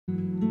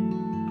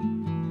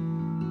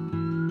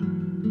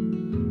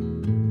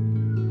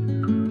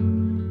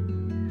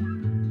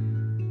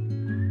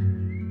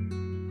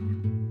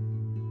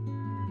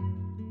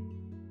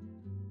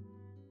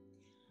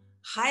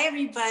Hi,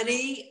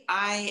 everybody.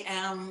 I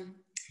am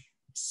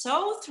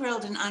so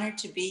thrilled and honored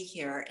to be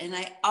here. And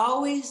I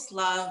always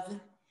love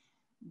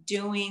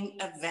doing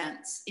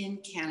events in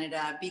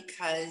Canada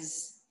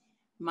because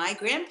my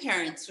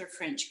grandparents were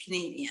French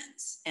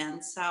Canadians.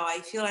 And so I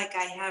feel like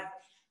I have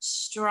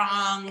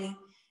strong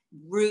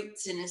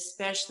roots, and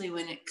especially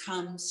when it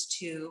comes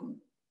to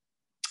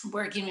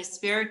working with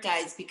spirit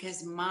guides,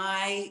 because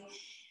my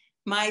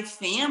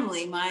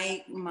family,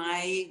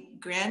 my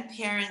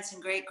grandparents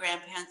and great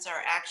grandparents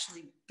are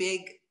actually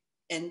big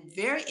and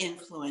very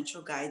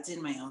influential guides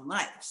in my own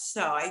life.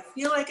 So I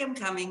feel like I'm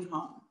coming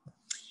home.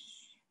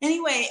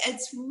 Anyway,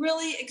 it's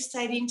really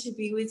exciting to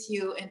be with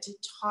you and to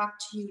talk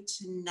to you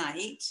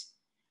tonight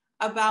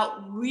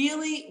about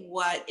really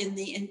what in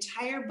the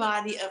entire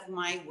body of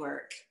my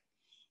work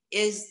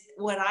is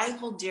what I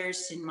hold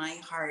dearest in my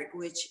heart,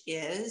 which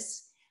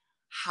is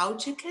how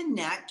to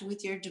connect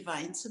with your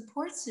divine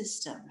support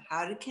system,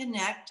 how to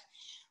connect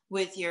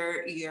with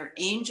your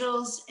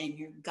angels and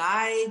your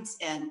guides,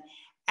 and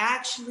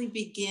actually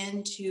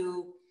begin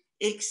to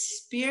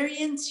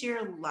experience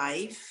your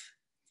life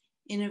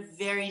in a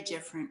very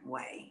different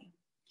way.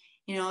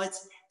 You know,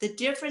 it's the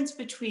difference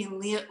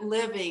between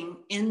living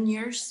in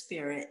your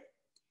spirit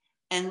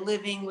and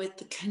living with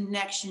the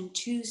connection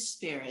to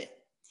spirit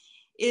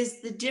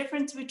is the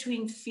difference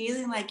between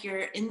feeling like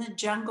you're in the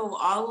jungle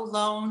all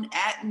alone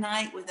at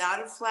night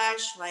without a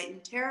flashlight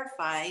and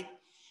terrified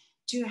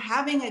to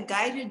having a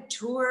guided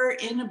tour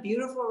in a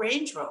beautiful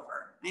Range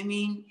Rover. I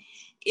mean,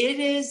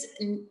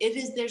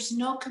 there's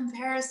no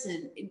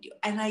comparison.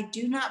 And I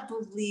do not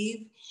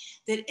believe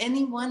that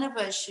any one of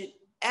us should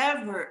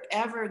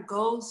ever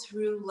go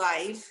through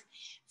life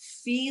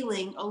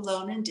feeling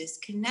alone and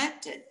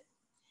disconnected.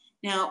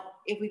 Now,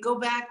 if we go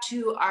back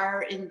to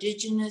our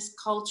indigenous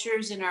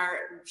cultures and our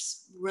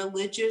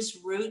religious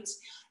roots,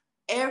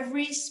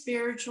 every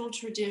spiritual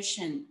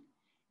tradition,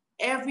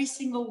 every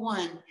single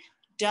one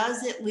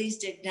does at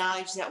least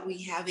acknowledge that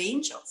we have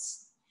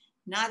angels.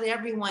 Not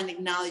everyone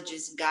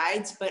acknowledges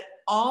guides, but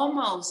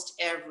almost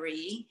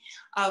every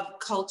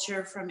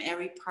culture from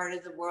every part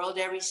of the world,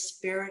 every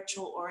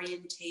spiritual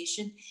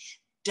orientation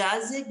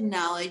does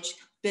acknowledge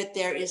that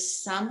there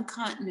is some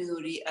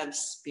continuity of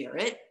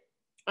spirit,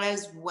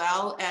 as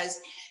well as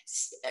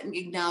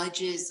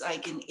acknowledges,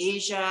 like in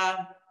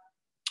Asia,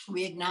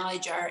 we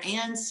acknowledge our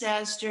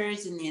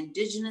ancestors. In the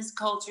indigenous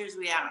cultures,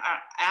 we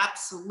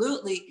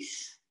absolutely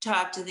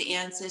talk to the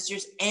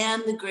ancestors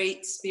and the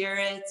great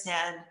spirits,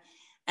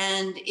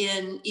 and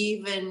in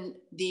even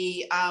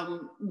the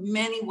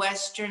many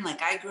Western,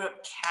 like I grew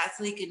up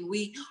Catholic, and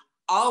we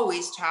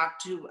always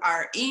talked to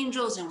our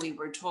angels, and we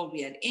were told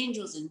we had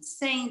angels and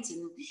saints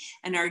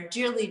and our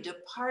dearly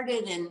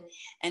departed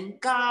and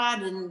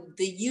God and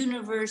the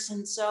universe.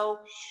 And so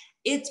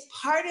it's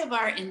part of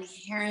our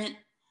inherent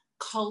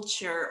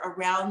culture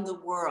around the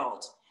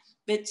world.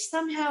 But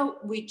somehow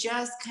we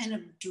just kind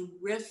of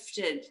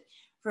drifted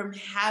from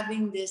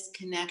having this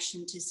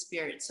connection to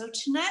spirit. So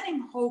tonight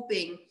I'm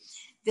hoping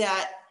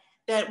that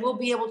we'll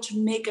be able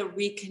to make a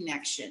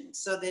reconnection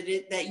so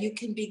that you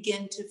can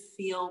begin to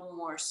feel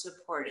more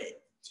supported.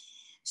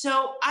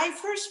 So I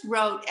first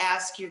wrote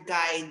Ask Your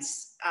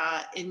Guides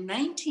in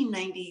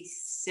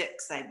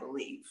 1996, I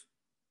believe.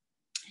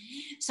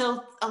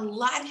 So a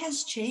lot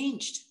has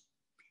changed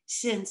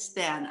since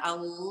then. A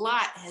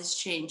lot has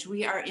changed.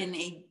 We are in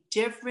a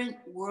different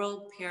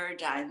world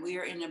paradigm. We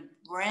are in a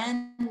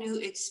brand new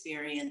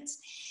experience.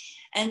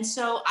 And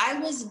so I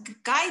was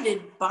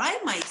guided by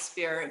my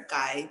spirit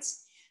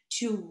guides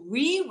to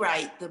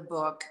rewrite the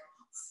book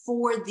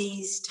for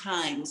these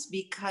times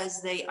because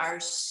they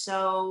are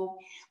so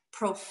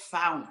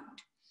profound.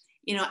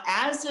 You know,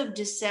 as of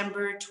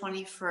December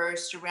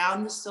 21st,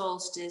 around the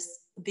solstice,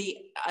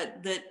 the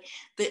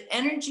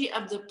energy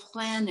of the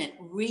planet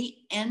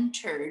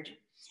re-entered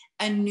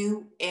a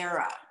new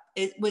era.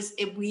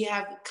 We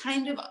have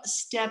kind of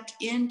stepped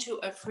into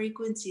a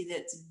frequency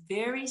that's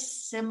very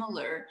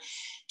similar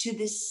to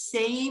the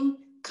same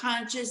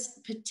conscious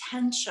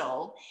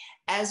potential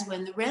as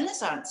when the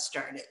Renaissance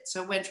started.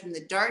 So it went from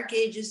the Dark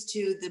Ages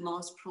to the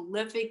most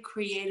prolific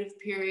creative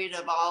period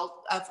of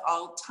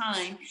all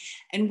time.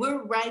 And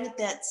we're right at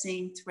that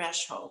same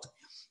threshold.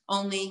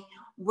 Only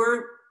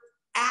we're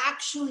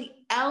actually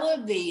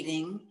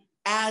elevating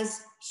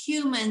as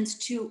humans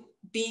to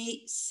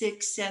be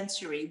sixth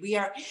sensory. We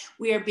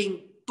are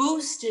being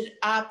boosted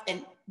up,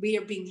 and we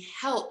are being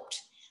helped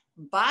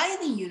by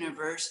the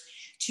universe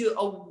to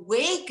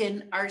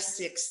awaken our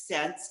sixth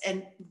sense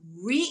and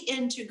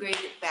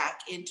reintegrate it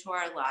back into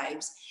our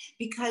lives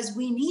because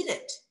we need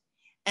it.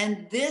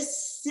 And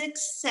this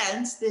sixth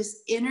sense,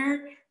 this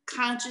inner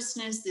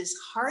consciousness, this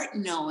heart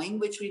knowing,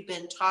 which we've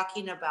been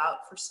talking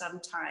about for some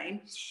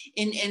time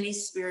in any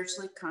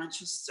spiritually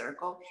conscious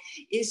circle,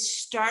 is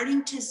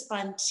starting to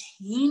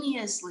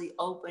spontaneously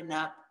open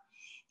up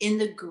in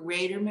the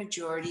greater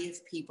majority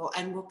of people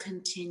and will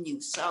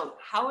continue. So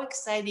how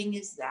exciting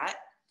is that?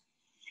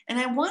 And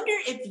I wonder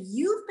if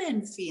you've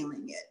been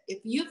feeling it,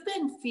 if you've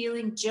been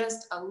feeling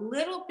just a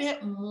little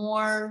bit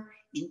more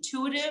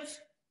intuitive,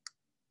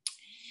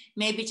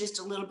 maybe just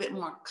a little bit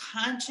more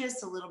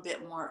conscious, a little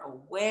bit more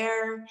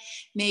aware.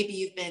 Maybe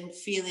you've been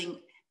feeling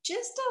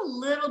just a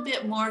little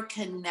bit more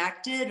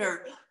connected,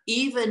 or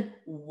even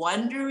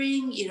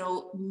wondering,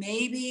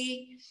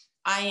 maybe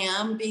I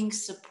am being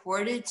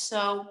supported.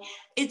 So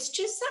it's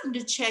just something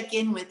to check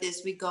in with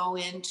as we go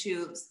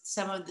into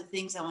some of the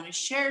things I want to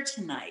share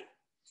tonight.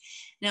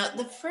 Now,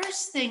 the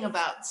first thing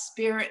about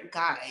spirit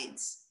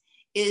guides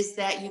is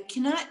that you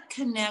cannot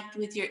connect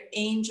with your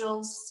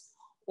angels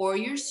or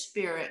your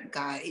spirit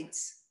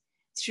guides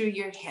through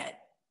your head,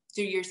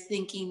 through your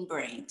thinking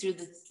brain, through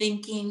the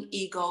thinking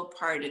ego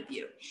part of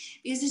you,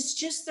 because it's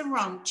just the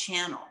wrong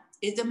channel.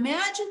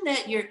 Imagine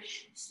that your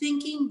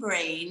thinking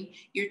brain,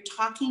 your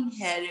talking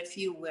head, if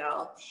you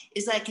will,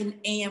 is like an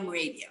AM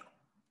radio.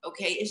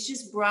 Okay, it's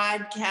just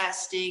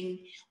broadcasting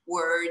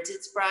words,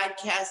 it's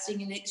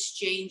broadcasting and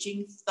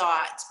exchanging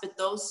thoughts, but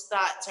those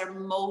thoughts are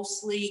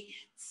mostly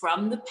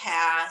from the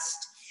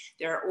past.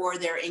 They're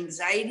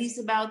anxieties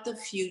about the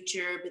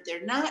future, but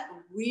they're not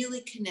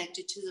really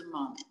connected to the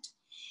moment.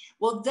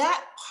 Well,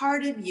 that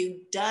part of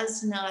you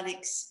does not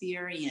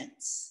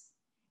experience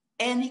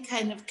any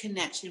kind of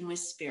connection with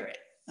spirit,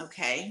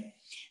 okay?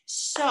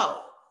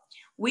 So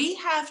we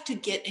have to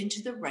get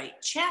into the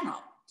right channel.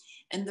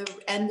 And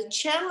the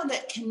channel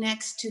that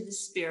connects to the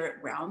spirit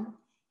realm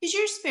is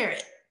your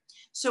spirit.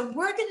 So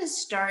we're going to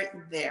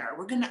start there.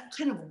 We're going to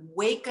kind of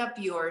wake up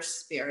your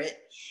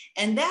spirit.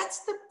 And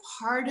that's the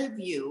part of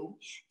you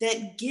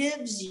that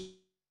gives you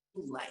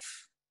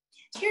life.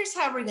 Here's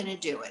how we're going to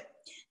do it.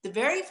 The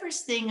very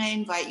first thing I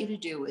invite you to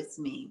do with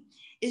me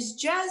is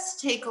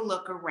just take a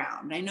look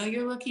around. I know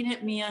you're looking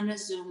at me on a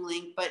Zoom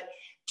link, but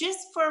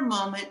just for a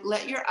moment,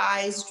 let your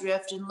eyes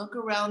drift and look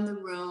around the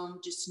room.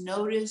 Just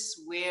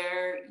notice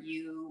where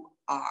you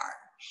are,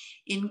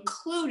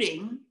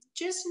 including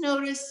just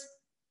notice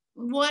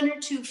one or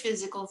two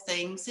physical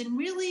things and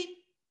really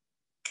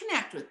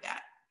connect with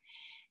that.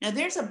 Now,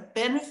 there's a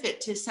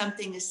benefit to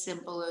something as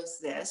simple as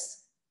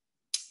this,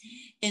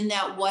 in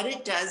that what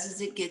it does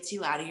is it gets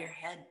you out of your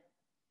head.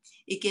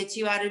 It gets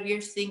you out of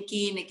your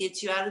thinking. It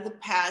gets you out of the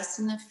past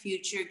and the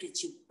future. It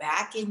gets you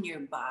back in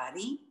your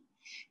body,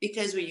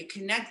 because where you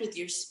connect with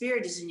your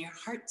spirit is in your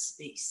heart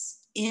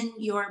space, in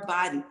your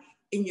body,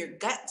 in your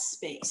gut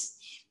space,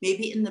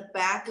 maybe in the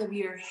back of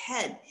your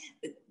head.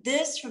 But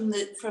this from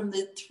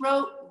the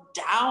throat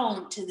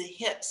down to the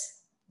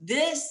hips,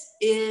 this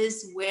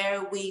is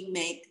where we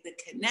make the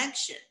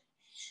connection.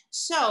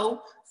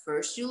 So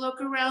first you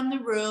look around the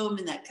room,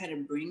 and that kind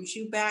of brings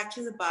you back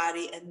to the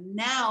body. And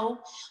now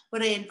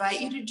what I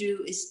invite you to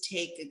do is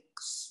take a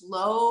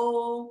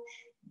slow,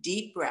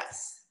 deep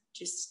breath.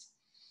 Just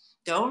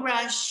don't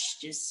rush,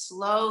 just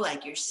slow,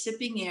 like you're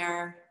sipping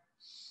air.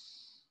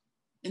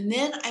 And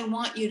then I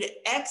want you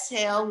to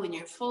exhale when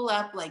you're full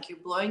up, like you're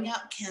blowing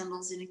out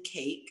candles in a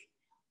cake.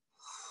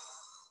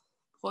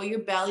 Pull your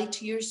belly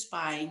to your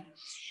spine,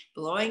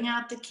 blowing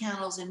out the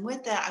candles. And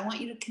with that, I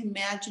want you to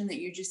imagine that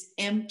you're just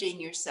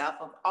emptying yourself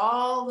of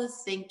all the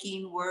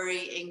thinking,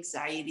 worry,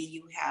 anxiety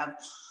you have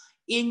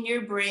in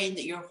your brain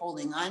that you're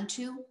holding on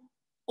to,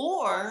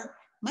 or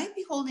might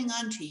be holding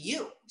on to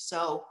you.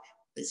 So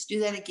let's do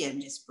that again.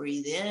 Just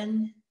breathe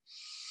in.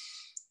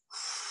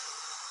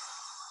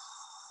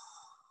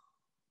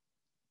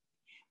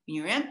 When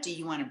you're empty,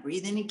 you want to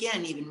breathe in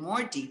again, even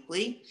more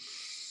deeply.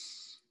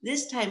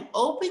 This time,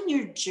 open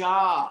your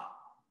jaw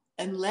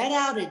and let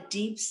out a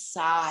deep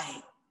sigh.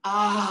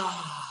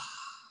 Ah.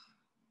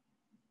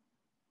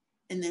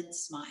 And then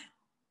smile.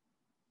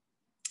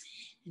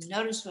 And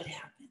notice what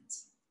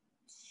happens.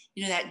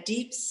 That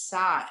deep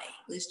sigh.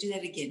 Let's do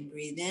that again.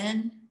 Breathe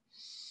in.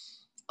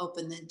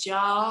 Open the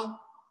jaw.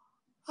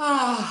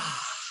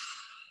 Ah.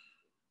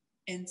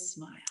 And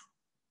smile.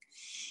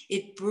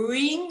 It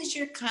brings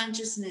your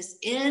consciousness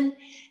in,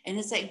 and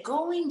it's like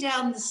going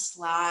down the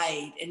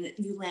slide, and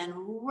you land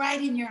right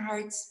in your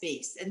heart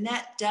space. And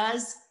that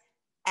does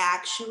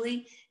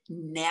actually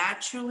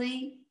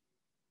naturally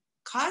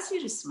cause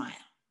you to smile,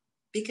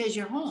 because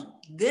you're home.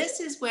 This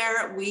is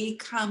where we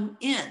come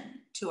in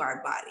to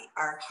our body,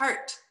 our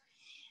heart.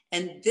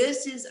 And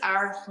this is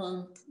our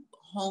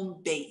home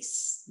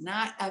base,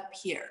 not up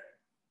here,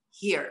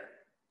 here.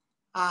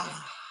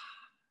 Ah.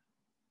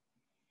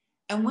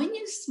 And when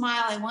you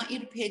smile, I want you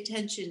to pay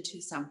attention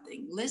to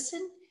something.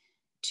 Listen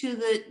to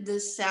the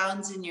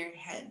sounds in your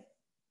head.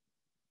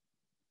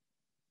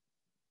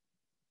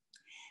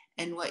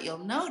 And what you'll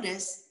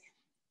notice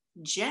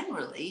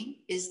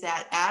generally is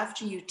that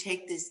after you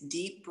take this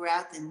deep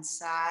breath and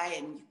sigh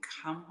and you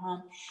come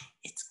home,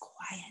 it's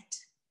quiet.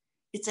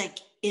 It's like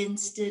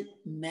instant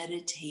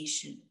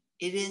meditation.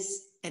 It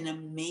is an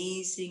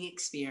amazing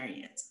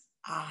experience.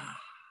 Ah.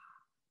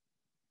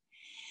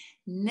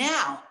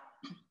 Now,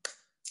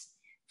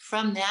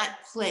 from that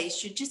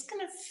place, you're just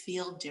going to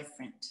feel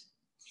different.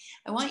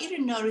 I want you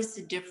to notice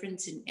the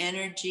difference in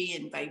energy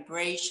and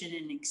vibration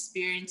and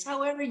experience,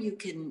 however you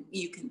can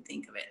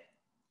think of it.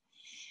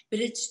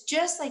 But it's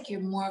just like you're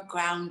more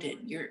grounded.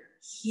 You're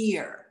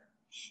here.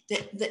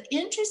 The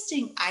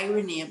interesting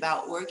irony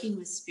about working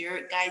with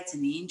spirit guides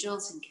and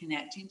angels and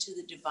connecting to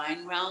the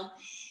divine realm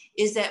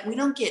is that we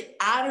don't get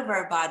out of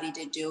our body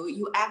to do it.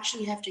 You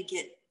actually have to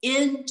get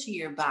into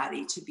your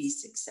body to be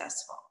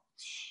successful.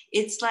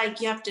 It's like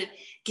you have to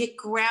get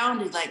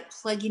grounded, like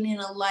plugging in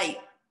a light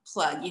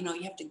plug. You know,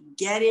 you have to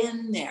get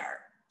in there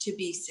to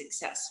be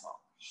successful.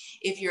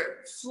 If you're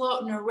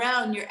floating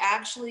around, you're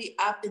actually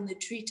up in the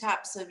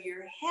treetops of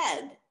your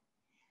head.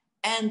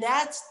 And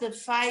that's the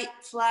fight,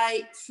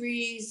 flight,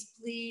 freeze,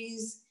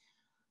 please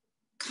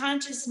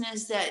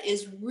consciousness that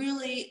is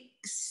really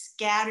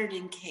scattered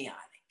and chaotic.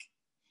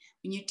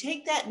 When you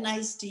take that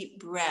nice deep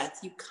breath,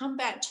 you come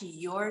back to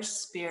your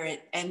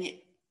spirit and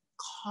it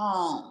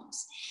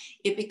calms.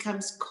 It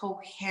becomes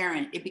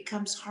coherent. It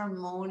becomes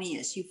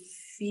harmonious. You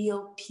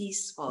feel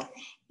peaceful,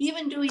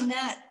 even doing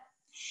that.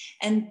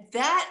 And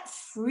that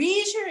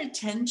frees your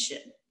attention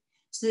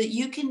so that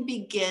you can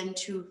begin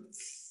to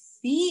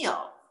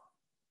feel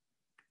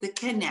the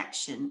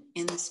connection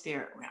in the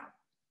spirit realm.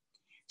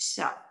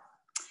 So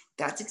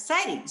that's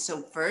exciting.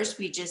 So first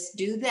we just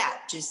do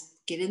that.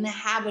 Just get in the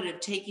habit of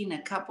taking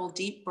a couple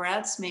deep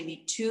breaths,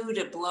 maybe 2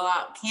 to blow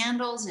out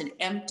candles and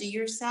empty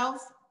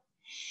yourself.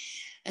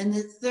 And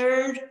the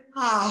third,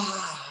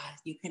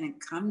 you can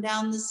come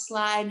down the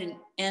slide and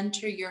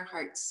enter your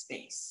heart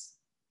space.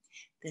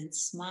 Then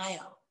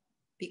smile,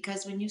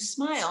 because when you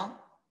smile,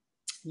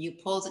 you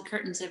pull the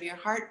curtains of your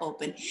heart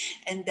open,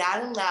 and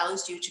that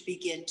allows you to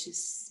begin to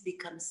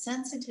become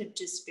sensitive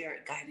to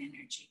spirit guide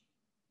energy.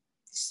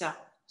 So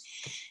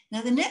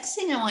now the next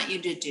thing I want you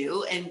to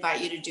do, and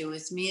invite you to do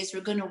with me, is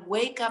we're going to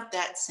wake up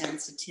that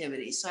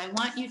sensitivity. So I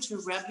want you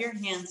to rub your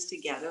hands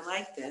together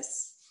like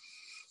this.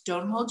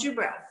 Don't hold your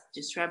breath.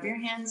 Just rub your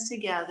hands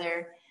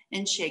together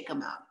and shake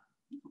them out,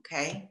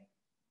 okay?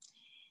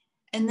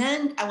 And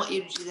then I want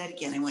you to do that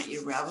again. I want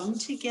you to rub them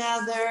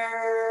together.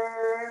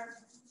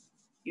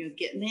 You're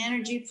getting the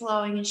energy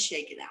flowing and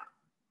shake it out.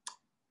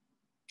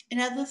 And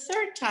at the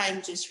third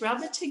time, just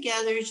rub it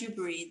together as you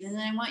breathe. And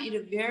then I want you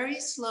to very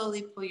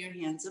slowly pull your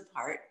hands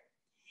apart.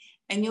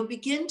 And you'll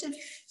begin to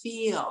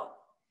feel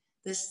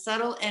the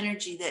subtle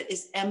energy that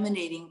is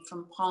emanating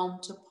from palm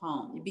to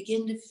palm. You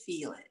begin to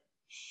feel it.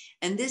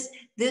 And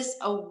this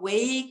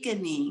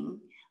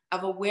awakening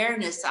of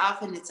awareness,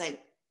 often it's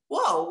like,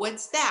 whoa,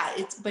 what's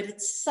that? But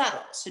it's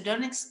subtle. So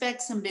don't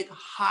expect some big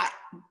hot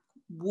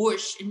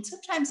whoosh. And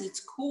sometimes it's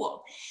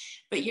cool,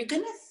 but you're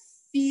going to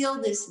feel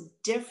this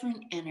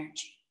different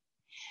energy.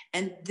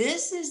 And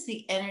this is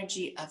the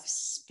energy of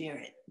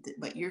spirit.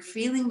 What you're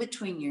feeling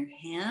between your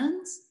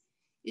hands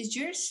is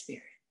your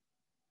spirit.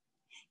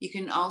 You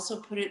can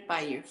also put it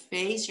by your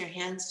face, your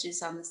hands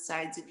just on the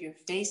sides of your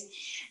face.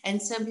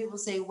 And some people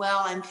say,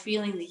 well, I'm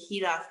feeling the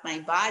heat off my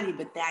body,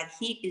 but that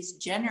heat is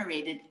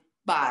generated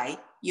by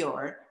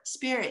your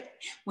spirit.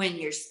 When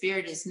your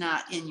spirit is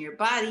not in your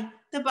body,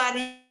 the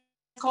body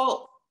is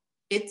cold.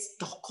 It's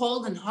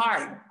cold and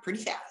hard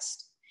pretty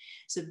fast.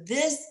 So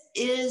this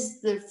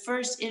is the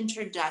first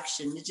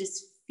introduction, to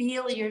just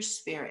feel your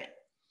spirit.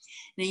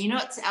 Now, you know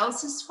what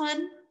else is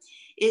fun?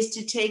 Is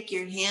to take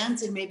your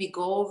hands and maybe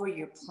go over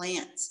your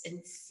plants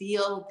and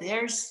feel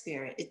their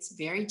spirit. It's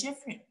very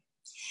different.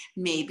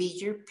 Maybe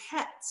your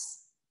pets.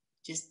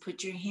 Just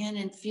put your hand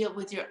and feel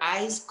with your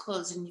eyes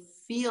closed and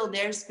feel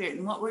their spirit.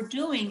 And what we're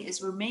doing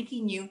is we're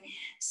making you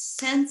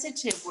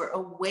sensitive. We're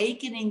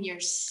awakening your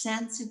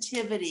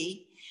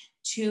sensitivity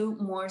to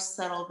more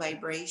subtle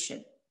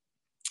vibration.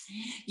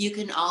 You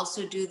can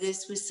also do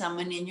this with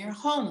someone in your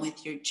home,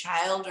 with your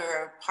child or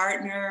a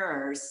partner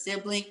or a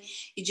sibling.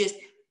 You just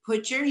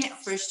put your hand,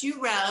 first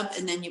you rub,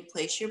 and then you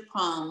place your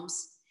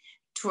palms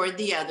toward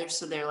the other.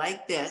 So they're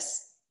like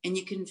this, and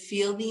you can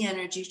feel the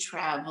energy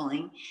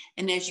traveling.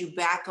 And as you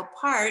back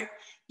apart,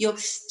 you'll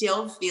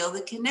still feel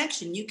the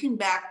connection. You can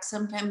back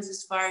sometimes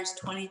as far as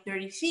 20,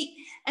 30 feet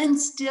and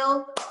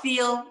still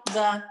feel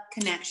the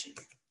connection.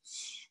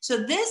 So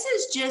this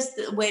is just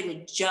the way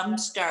to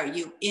jumpstart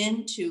you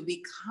into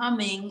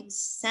becoming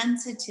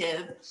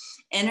sensitive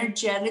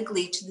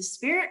energetically to the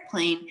spirit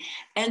plane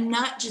and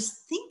not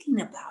just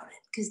thinking about it,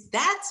 because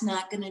that's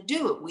not going to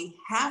do it. We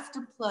have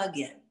to plug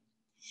in.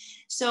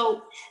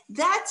 So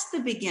that's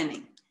the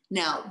beginning.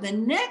 Now, the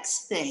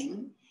next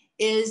thing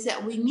is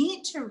that we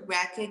need to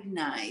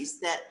recognize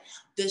that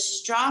the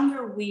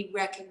stronger we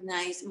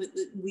recognize,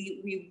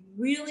 we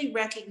really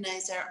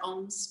recognize our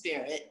own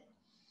spirit,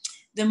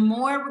 the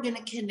more we're going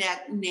to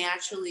connect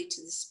naturally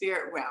to the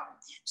spirit realm.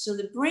 So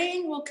the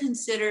brain will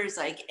consider as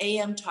like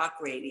AM talk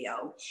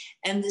radio,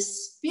 and the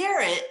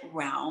spirit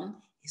realm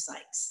is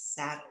like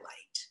satellite.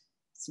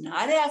 It's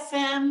not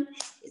FM,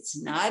 it's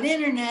not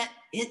internet,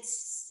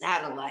 it's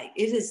satellite.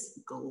 It is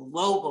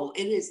global.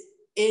 It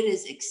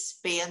is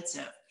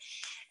expansive.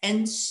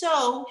 And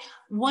so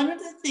one of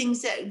the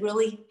things that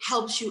really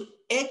helps you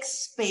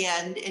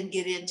expand and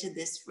get into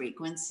this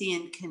frequency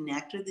and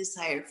connect with this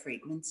higher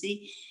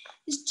frequency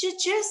is to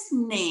just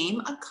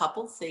name a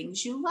couple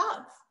things you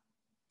love.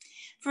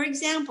 For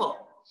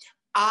example,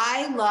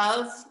 I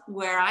love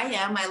where I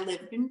am. I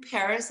live in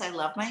Paris. I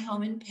love my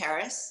home in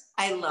Paris.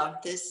 I love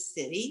this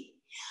city.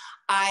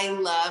 I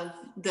love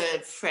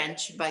the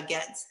French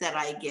baguettes that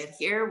I get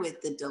here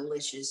with the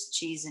delicious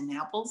cheese and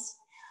apples.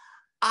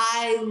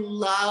 I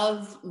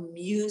love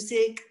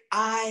music.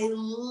 I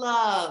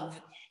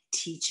love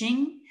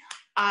teaching.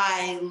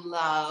 I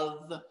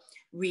love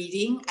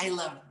reading. I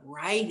love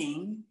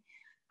writing.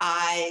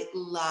 I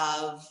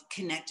love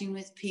connecting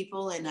with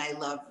people, and I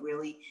love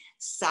really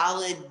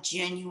solid,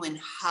 genuine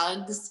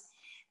hugs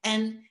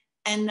and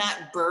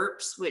not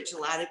burps, which a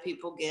lot of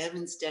people give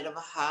instead of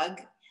a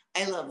hug.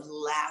 I love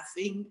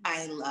laughing.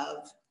 I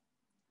love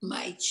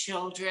my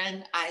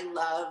children. I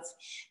love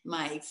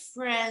my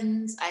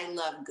friends. I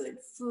love good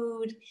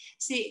food.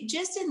 See,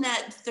 just in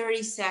that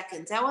 30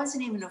 seconds, that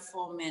wasn't even a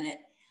full minute.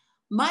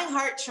 My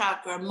heart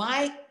chakra,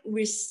 my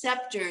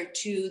receptor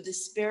to the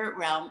spirit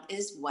realm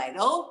is wide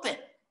open.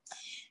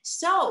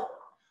 So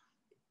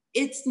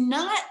it's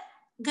not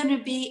going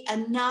to be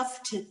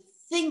enough to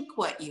think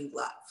what you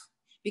love,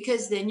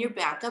 because then you're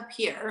back up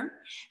here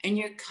and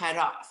you're cut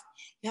off.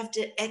 You have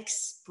to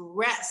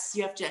express,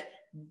 you have to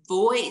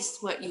voice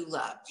what you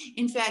love.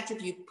 In fact,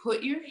 if you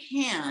put your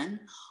hand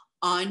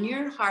on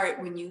your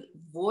heart when you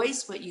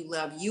voice what you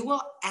love, you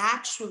will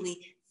actually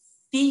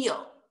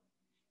feel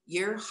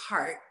your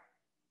heart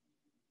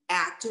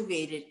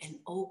activated and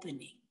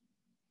opening.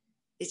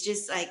 It's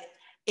just like,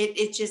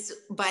 it just,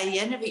 by the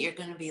end of it, you're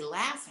going to be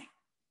laughing,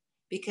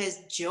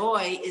 because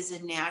joy is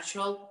a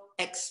natural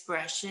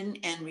expression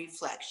and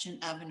reflection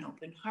of an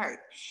open heart.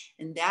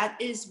 And that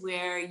is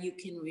where you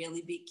can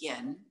really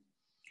begin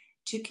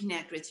to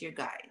connect with your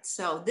guides.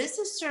 So this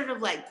is sort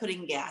of like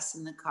putting gas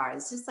in the car.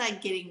 This is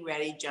like getting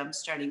ready, jump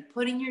starting,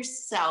 putting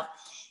yourself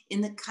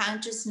in the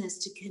consciousness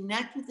to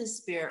connect with the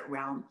spirit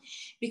realm,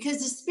 because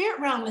the spirit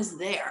realm is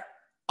there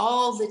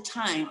all the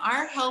time.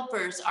 Our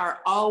helpers are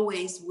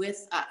always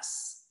with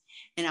us.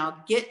 And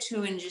I'll get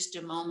to in just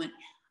a moment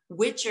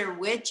which are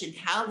which and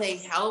how they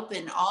help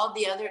and all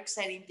the other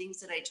exciting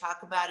things that I talk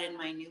about in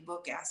my new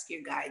book, Ask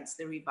Your Guides,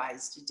 the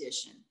revised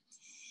edition.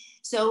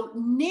 So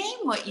name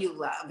what you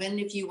love. And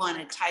if you want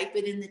to type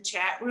it in the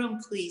chat room,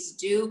 please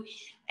do.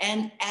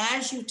 And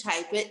as you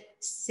type it,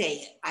 say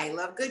it. I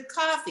love good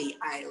coffee.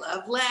 I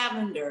love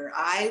lavender.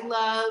 I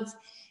love,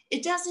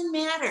 it doesn't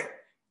matter,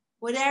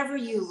 whatever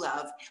you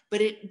love,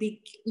 but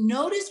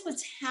notice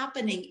what's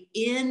happening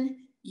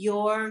in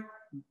your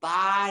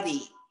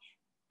body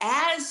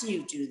as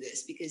you do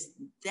this, because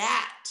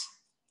that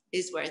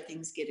is where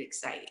things get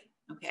exciting,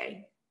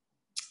 okay?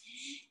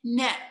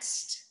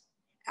 Next,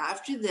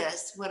 after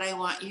this, what I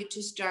want you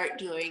to start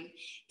doing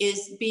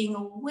is being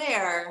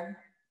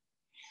aware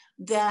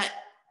that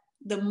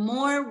the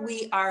more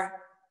we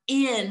are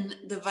in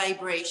the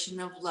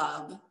vibration of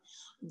love,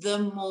 the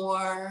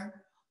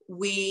more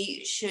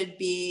we should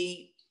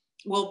be,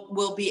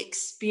 we'll be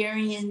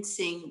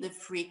experiencing the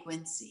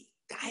frequency.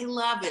 I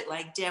love it,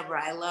 like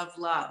Deborah, I love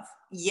love.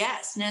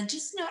 Yes, now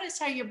just notice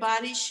how your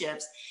body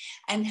shifts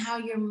and how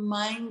your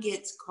mind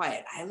gets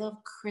quiet. I love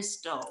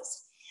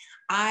crystals.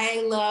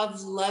 I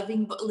love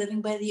living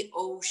by the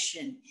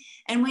ocean.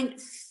 And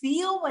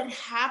feel what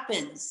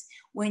happens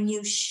when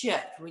you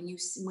shift, when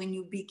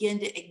you begin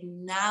to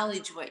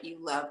acknowledge what you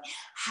love,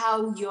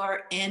 how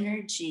your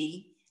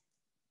energy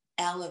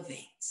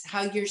elevates,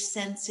 how your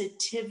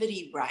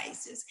sensitivity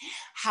rises,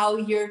 how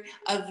your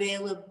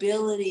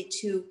availability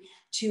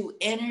to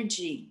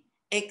energy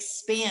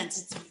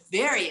expands. It's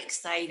very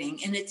exciting.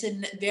 And it's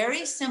a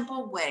very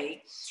simple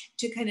way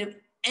to kind of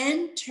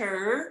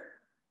enter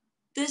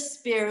the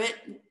spirit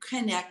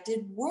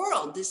connected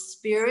world, the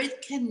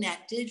spirit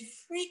connected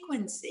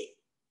frequency.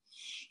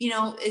 You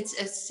know, it's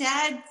a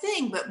sad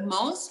thing, but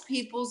most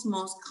people's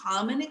most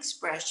common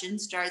expression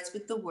starts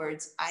with the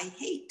words, I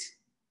hate.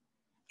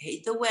 I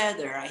hate the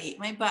weather. I hate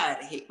my butt.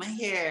 I hate my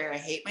hair. I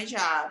hate my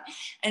job.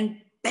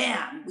 And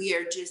bam, we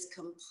are just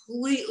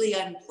completely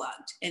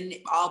unplugged and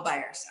all by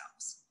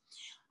ourselves.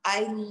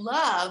 I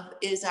love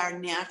is our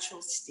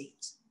natural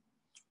state.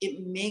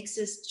 It makes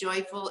us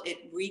joyful.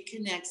 It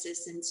reconnects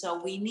us. And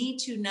so we need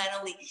to not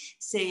only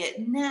say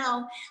it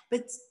now,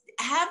 but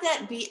have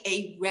that be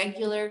a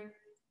regular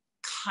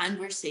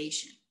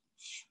conversation.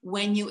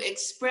 When you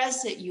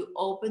express it, you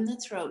open the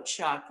throat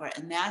chakra,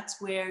 and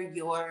that's where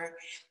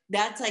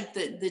that's like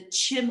the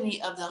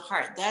chimney of the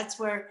heart. That's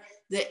where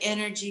the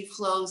energy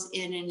flows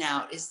in and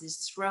out, is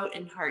this throat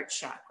and heart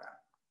chakra.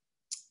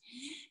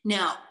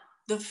 Now,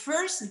 the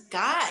first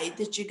guide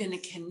that you're going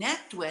to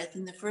connect with,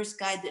 and the first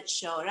guide that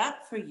showed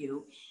up for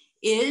you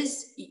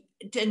is,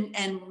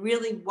 and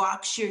really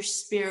walks your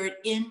spirit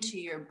into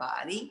your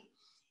body,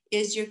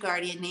 is your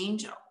guardian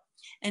angel.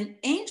 And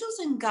angels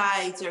and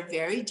guides are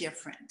very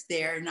different.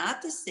 They are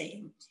not the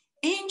same.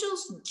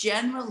 Angels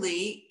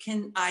generally,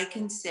 I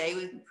can say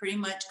with pretty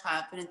much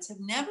confidence, have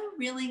never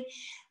really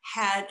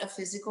had a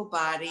physical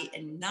body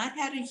and not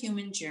had a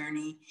human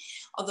journey.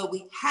 Although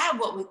we have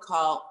what we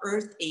call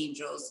earth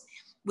angels,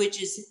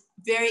 which is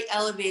very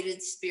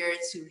elevated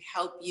spirits who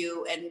help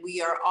you. And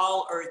we are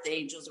all earth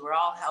angels. We're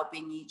all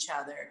helping each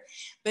other.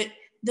 But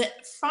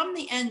from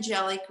the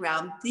angelic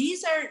realm,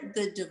 these are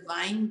the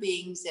divine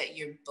beings that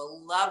your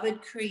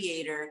beloved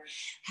creator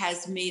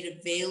has made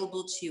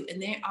available to you.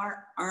 And there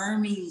are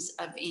armies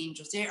of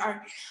angels. There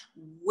are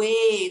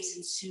waves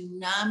and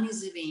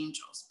tsunamis of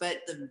angels.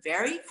 But the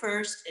very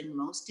first and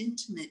most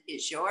intimate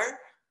is your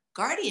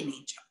guardian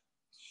angel.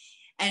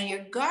 And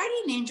your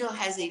guardian angel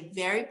has a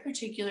very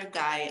particular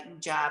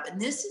job. And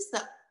this is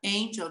the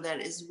angel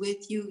that is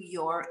with you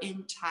your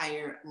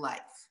entire life.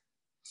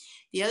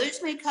 The others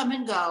may come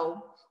and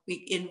go.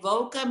 We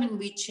invoke them and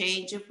we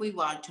change if we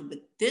want to, but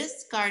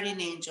this guardian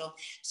angel,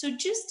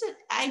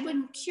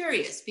 I'm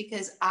curious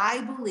because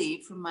I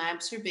believe from my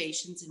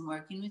observations and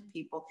working with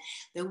people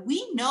that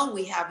we know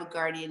we have a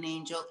guardian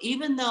angel,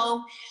 even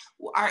though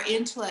our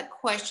intellect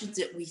questions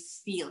it, we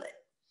feel it.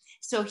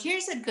 So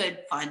here's a good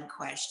fun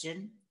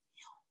question.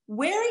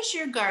 Where is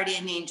your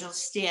guardian angel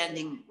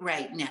standing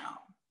right now?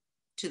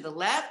 To the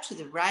left, to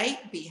the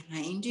right,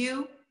 behind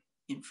you,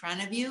 in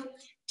front of you?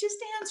 Just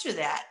answer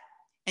that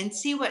and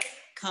see what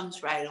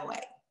comes right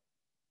away.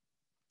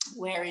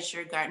 Where is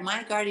your guardian?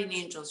 My guardian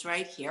angel is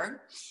right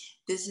here.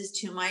 This is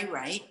to my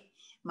right.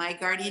 My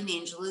guardian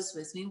angel is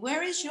with me.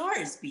 Where is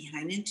yours?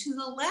 Behind and to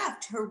the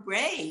left.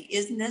 Hooray.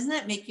 Doesn't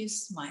that make you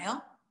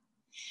smile?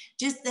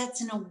 Just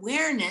that's an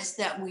awareness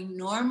that we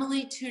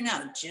normally tune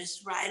out,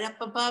 just right up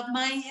above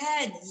my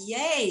head.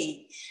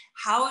 Yay.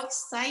 How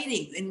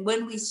exciting. And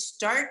when we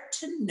start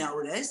to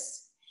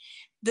notice,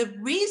 the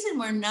reason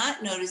we're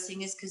not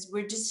noticing is because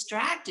we're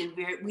distracted.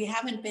 We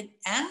haven't been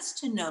asked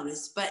to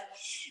notice. But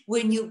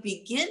when you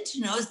begin to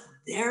notice,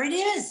 there it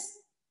is.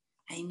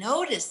 I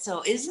noticed.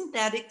 So isn't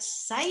that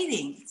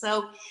exciting?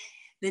 So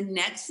the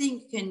next thing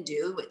you can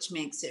do, which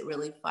makes it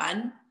really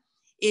fun,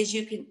 is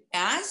you can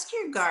ask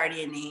your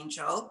guardian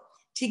angel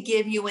to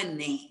give you a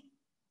name.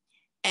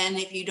 And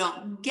if you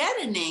don't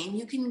get a name,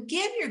 you can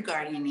give your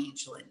guardian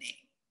angel a name.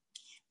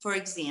 For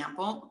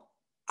example,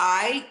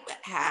 I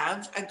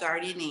have a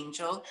guardian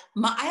angel.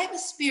 I have a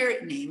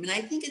spirit name, and I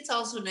think it's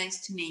also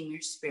nice to name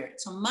your spirit.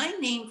 So my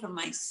name for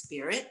my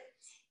spirit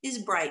is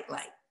Bright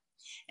Light.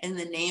 And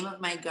the name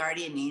of my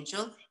guardian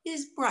angel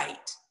is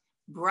Bright.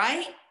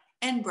 Bright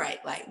and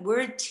Bright Light.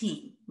 We're a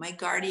team, my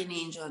guardian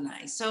angel and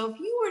I. So if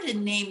you were to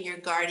name your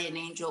guardian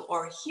angel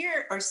or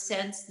hear or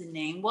sense the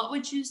name, what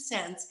would you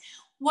sense?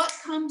 What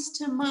comes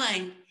to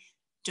mind?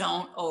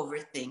 Don't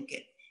overthink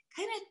it.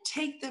 Kind of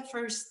take the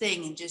first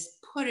thing and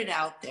just put it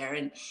out there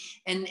and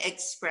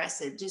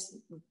express it. Just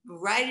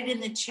write it in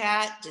the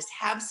chat. Just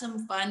have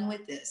some fun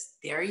with this.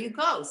 There you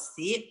go.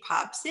 See, it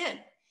pops in.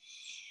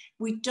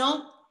 We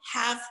don't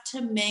have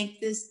to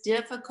make this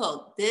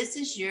difficult. This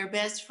is your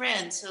best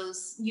friend. So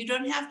you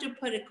don't have to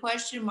put a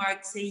question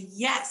mark, say,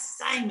 yes,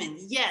 Simon,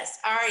 yes,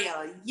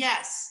 Ariel,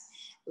 yes,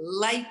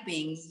 light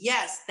being,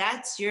 yes,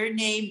 that's your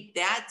name,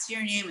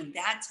 and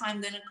that's how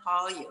I'm going to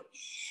call you.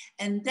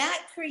 And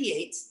that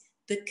creates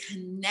the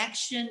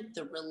connection,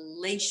 the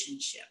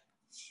relationship.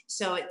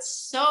 So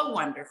it's so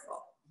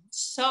wonderful,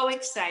 so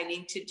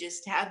exciting to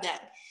just have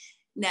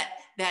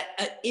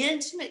that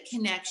intimate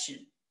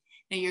connection.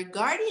 Now, your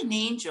guardian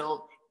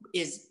angel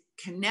is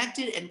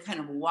connected and kind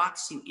of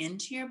walks you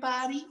into your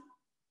body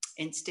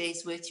and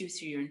stays with you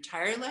through your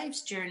entire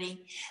life's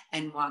journey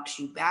and walks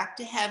you back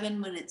to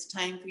heaven when it's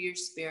time for your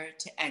spirit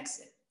to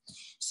exit.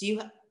 So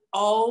you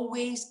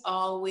always,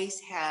 always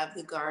have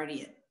the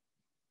guardian.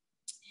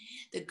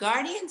 The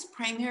guardian's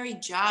primary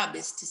job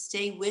is to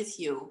stay with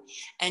you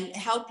and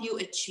help you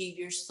achieve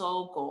your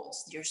soul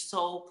goals, your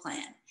soul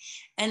plan,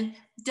 and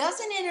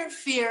doesn't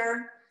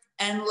interfere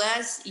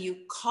unless you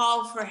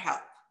call for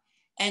help.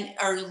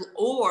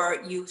 Or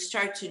you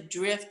start to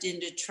drift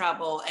into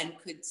trouble and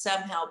could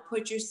somehow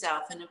put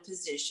yourself in a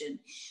position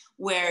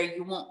where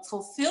you won't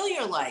fulfill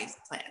your life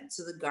plan.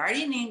 So the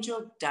guardian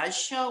angel does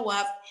show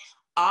up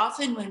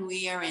often when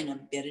we are in a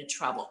bit of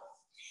trouble.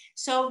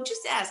 So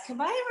just ask,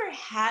 have I ever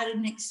had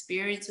an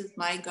experience with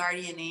my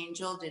guardian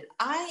angel? Did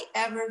I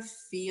ever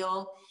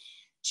feel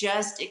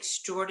just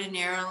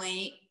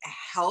extraordinarily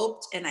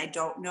helped and I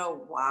don't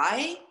know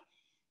why?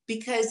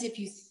 Because if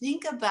you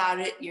think about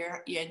it,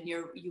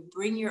 you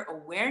bring your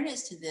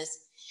awareness to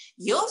this,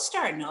 you'll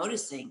start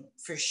noticing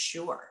for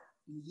sure.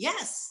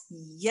 Yes,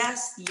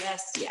 yes,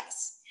 yes,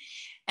 yes.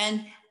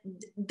 And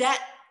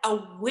that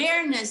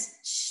awareness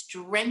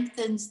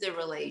strengthens the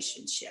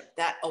relationship.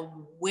 That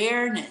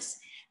awareness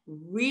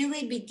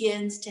really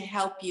begins to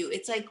help you.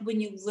 It's like when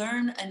you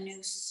learn a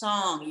new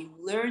song, you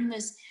learn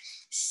this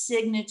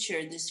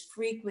signature, this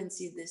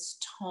frequency, this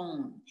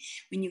tone.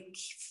 When you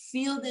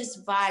feel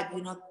this vibe,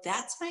 you know,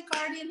 that's my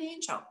guardian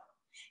angel.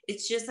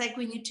 It's just like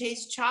when you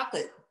taste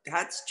chocolate.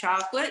 That's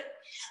chocolate.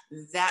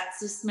 That's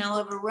the smell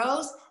of a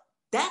rose.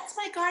 That's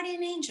my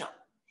guardian angel.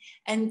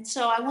 And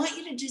so I want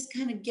you to just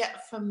kind of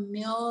get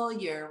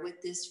familiar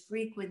with this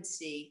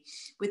frequency,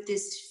 with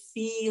this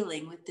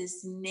feeling, with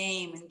this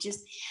name, and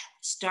just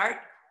start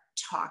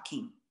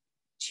talking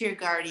to your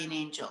guardian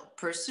angel.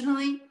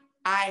 Personally,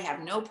 I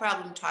have no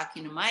problem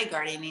talking to my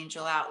guardian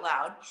angel out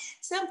loud.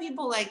 Some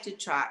people like to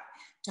talk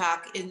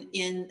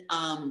in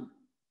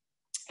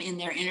in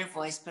their inner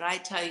voice. But I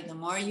tell you, the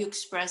more you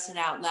express it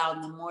out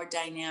loud, the more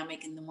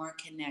dynamic and the more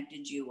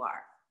connected you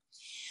are.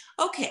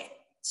 Okay,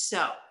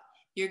 so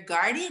your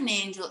guardian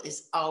angel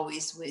is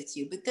always with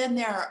you, but then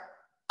there are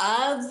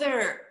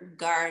other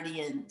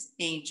guardian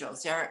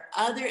angels. There are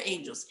other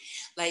angels,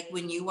 like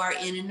when you are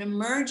in an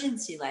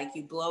emergency, like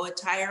you blow a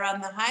tire on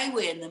the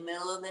highway in the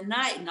middle of the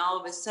night and all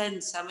of a sudden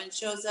someone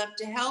shows up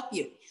to help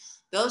you.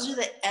 Those are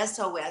the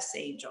SOS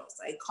angels.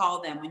 I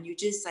call them when you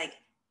just like,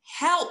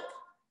 help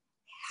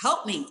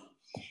me.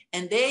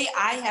 And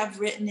I have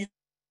written in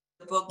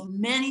the book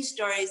many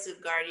stories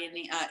of guardian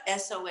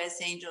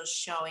SOS angels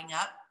showing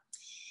up.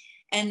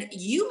 And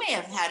you may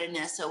have had an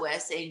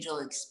SOS angel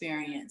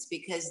experience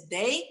because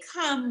they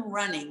come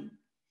running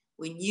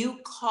when you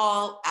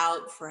call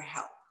out for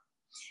help.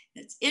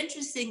 It's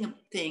interesting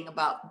thing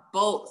about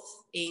both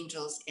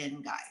angels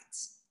and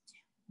guides.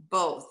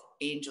 Both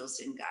angels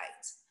and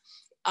guides.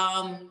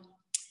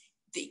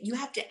 You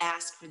have to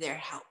ask for their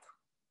help.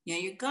 You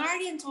know, your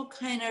guardians will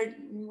kind of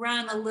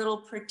run a little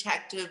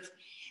protective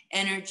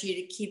energy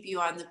to keep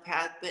you on the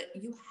path, but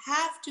you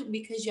have to,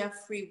 because you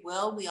have free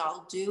will, we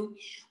all do,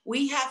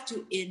 we have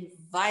to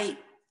invite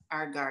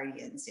our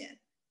guardians in.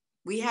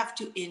 We have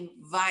to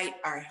invite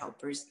our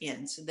helpers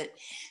in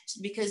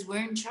because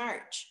we're in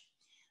charge.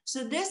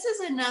 So this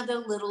is another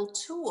little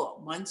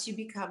tool. Once you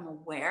become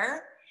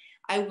aware,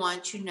 I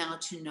want you now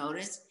to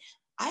notice,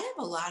 I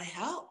have a lot of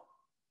help,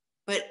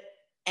 but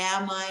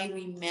am I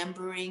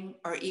remembering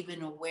or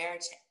even aware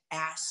to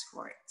ask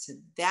for it? So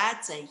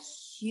that's a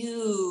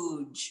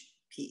huge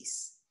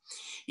piece.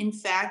 In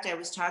fact, I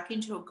was talking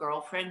to a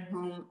girlfriend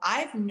whom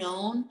I've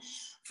known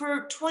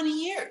for 20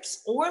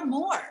 years or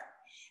more.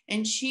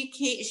 And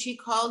she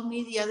called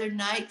me the other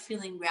night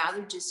feeling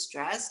rather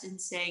distressed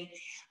and saying,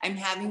 I'm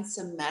having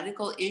some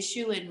medical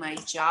issue in my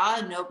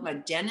jaw. Nope, my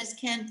dentist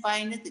can't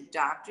find it. The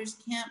doctors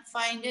can't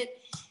find it.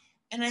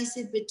 And I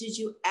said, but did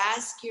you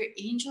ask your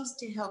angels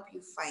to help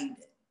you find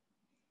it?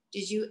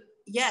 Did you?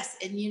 Yes.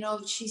 And you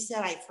know, she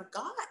said, I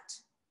forgot.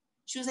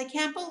 She was, I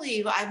can't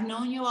believe I've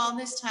known you all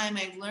this time.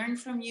 I've learned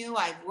from you.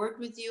 I've worked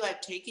with you.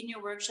 I've taken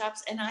your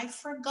workshops and I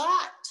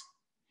forgot.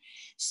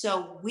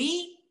 So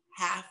we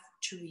have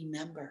to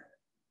remember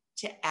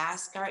to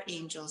ask our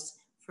angels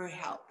for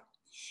help.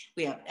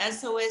 We have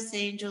SOS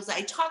angels.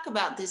 I talk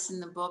about this in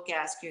the book,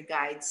 Ask Your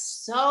Guides,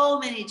 so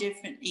many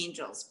different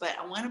angels, but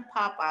I want to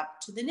pop up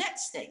to the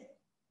next thing.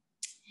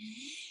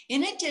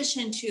 In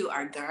addition to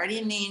our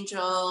guardian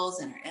angels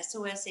and our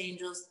SOS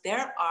angels,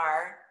 there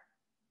are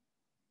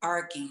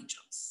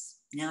archangels.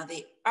 Now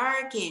the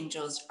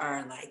archangels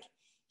are like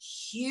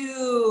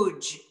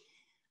huge,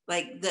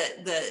 like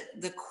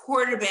the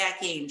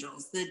quarterback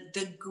angels,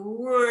 the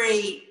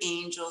great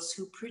angels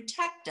who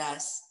protect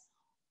us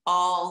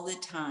all the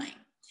time.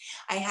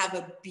 I have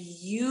a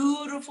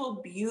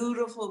beautiful,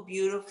 beautiful,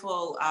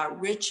 beautiful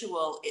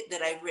ritual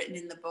that I've written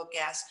in the book,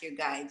 Ask Your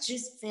Guides.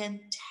 Just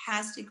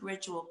fantastic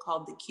ritual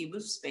called the Cube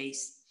of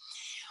Space,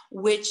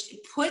 which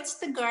puts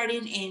the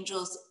guardian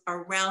angels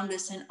around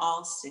us in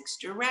all 6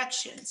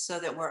 directions so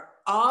that we're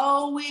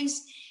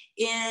always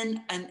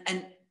in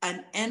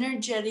an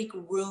energetic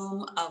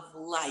room of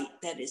light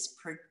that is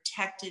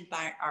protected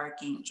by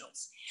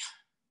archangels,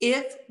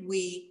 if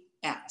we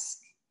ask.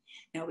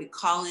 Now we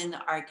call in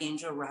the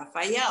Archangel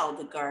Raphael,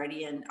 the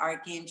guardian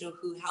archangel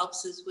who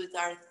helps us with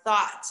our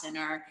thoughts and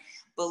our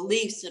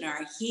beliefs and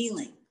our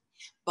healing.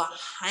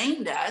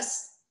 Behind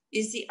us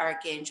is the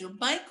Archangel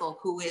Michael,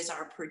 who is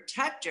our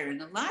protector.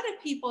 And a lot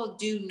of people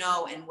do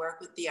know and work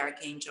with the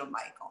Archangel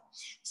Michael.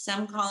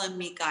 Some call him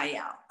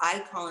Michael.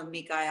 I call him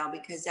Michael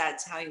because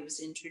that's how he was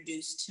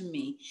introduced to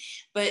me,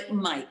 but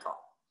Michael.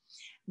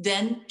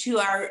 Then to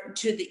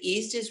the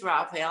east is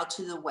Raphael,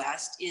 to the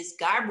west is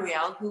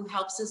Gabriel, who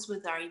helps us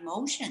with our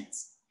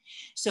emotions.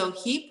 So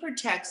he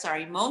protects our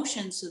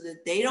emotions so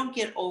that they don't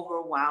get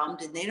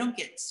overwhelmed and they don't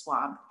get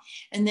swamped.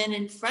 And then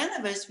in front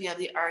of us, we have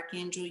the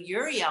Archangel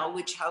Uriel,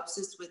 which helps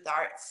us with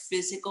our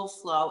physical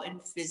flow and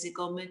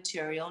physical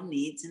material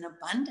needs and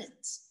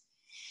abundance.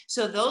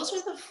 So those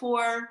are the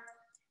 4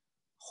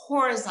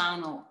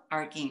 horizontal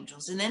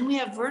archangels. And then we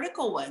have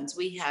vertical ones.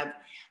 We have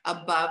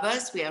above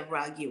us, we have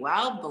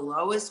Raguel.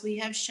 Below us, we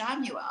have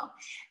Shamuel.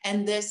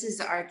 And this is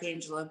the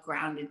Archangel of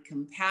grounded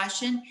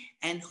compassion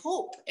and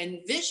hope and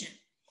vision.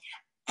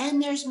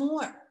 And there's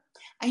more.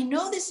 I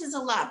know this is a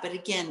lot, but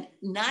again,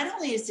 not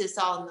only is this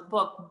all in the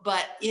book,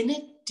 but in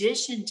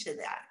addition to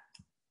that,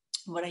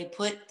 what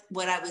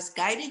I was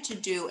guided to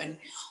do, and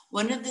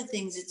one of the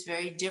things that's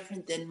very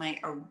different than my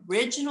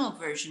original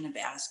version of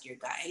Ask Your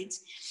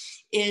Guides,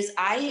 is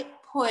I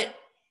put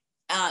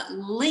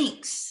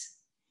links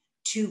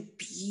to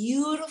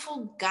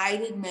beautiful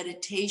guided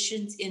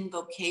meditations,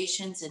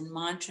 invocations, and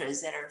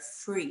mantras that are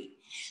free.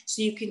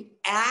 So you can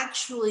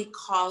actually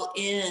call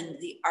in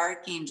the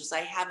archangels. I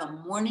have a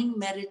morning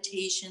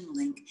meditation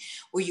link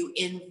where you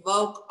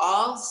invoke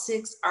all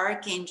 6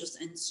 archangels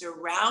and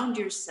surround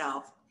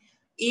yourself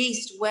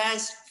east,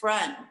 west,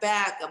 front,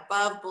 back,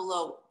 above,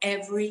 below,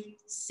 every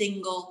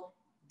single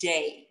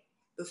day.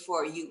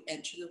 before you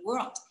enter the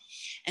world.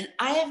 And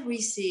I have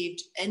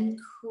received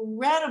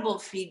incredible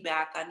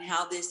feedback on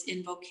how this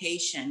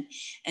invocation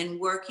and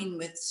working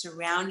with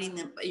surrounding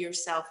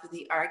yourself with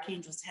the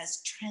archangels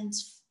has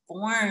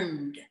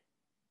transformed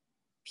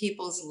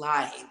people's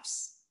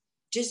lives,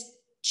 just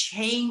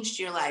changed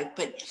your life.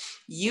 But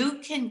you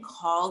can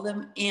call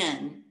them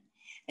in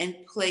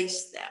and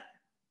place them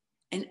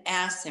and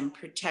ask them,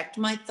 protect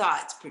my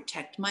thoughts,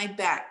 protect my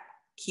back,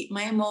 keep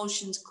my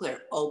emotions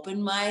clear, open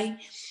my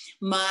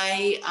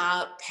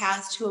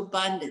path to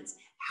abundance,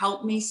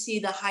 help me see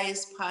the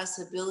highest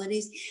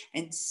possibilities,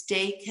 and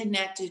stay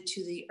connected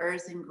to the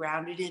earth and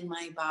grounded in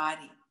my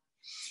body.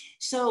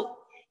 So,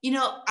 you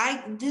know,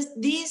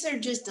 these are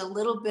just a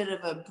little bit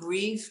of a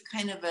brief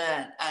kind of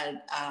a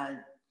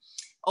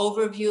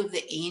overview of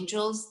the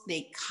angels.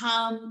 They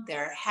come,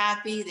 they're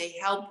happy, they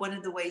help. One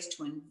of the ways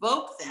to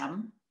invoke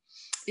them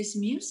is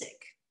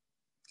music.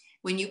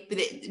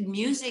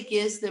 Music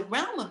is the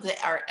realm of the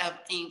art of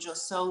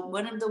angels. So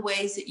one of the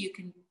ways that you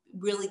can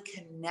really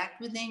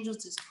connect with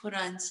angels is put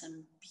on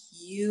some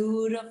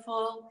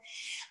beautiful,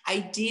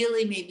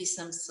 ideally maybe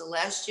some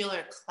celestial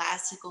or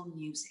classical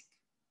music.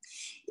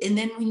 And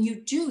then when you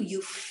do,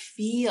 you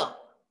feel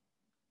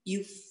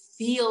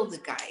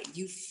the guide,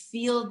 you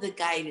feel the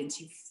guidance,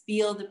 you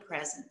feel the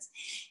presence.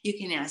 You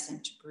can ask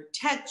them to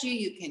protect you,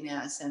 you can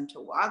ask them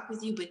to walk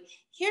with you, but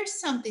here's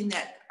something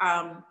that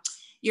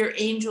your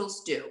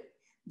angels do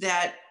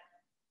that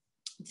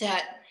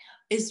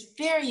is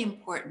very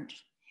important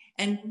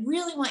and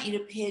really want you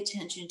to pay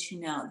attention to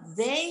now.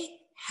 They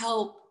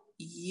help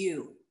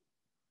you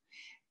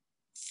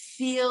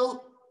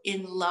feel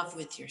in love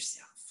with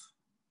yourself.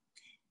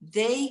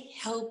 They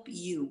help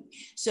you.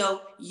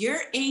 So your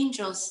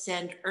angels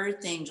send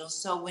earth angels.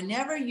 So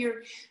whenever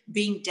you're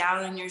being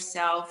down on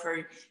yourself,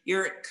 or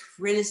you're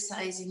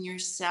criticizing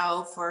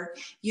yourself, or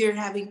you're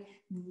having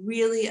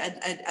really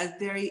a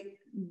very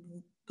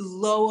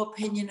low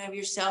opinion of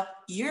yourself,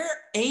 your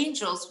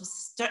angels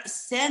will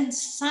send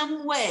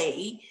some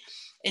way,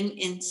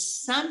 and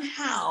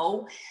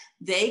somehow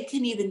they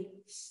can even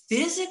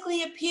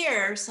physically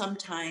appear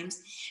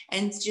sometimes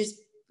and just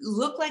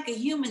look like a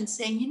human,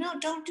 saying, you know,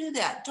 don't do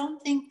that,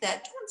 don't think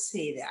that, don't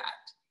say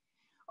that,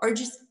 or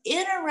just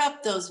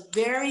interrupt those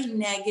very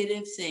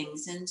negative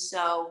things. And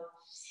so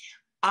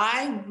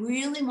I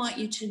really want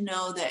you to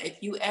know that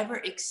if you ever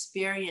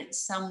experience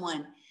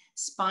someone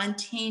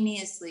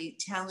spontaneously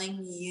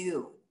telling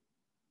you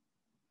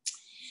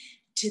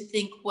to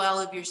think well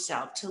of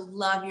yourself, to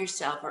love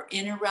yourself, or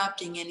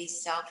interrupting any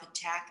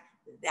self-attack,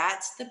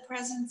 that's the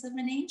presence of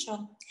an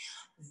angel.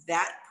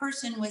 That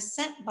person was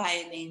sent by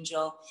an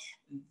angel.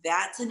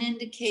 That's an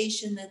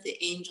indication that the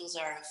angels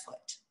are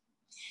afoot.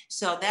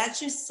 So that's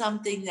just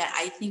something that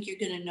I think you're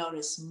going to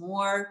notice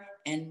more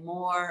and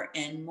more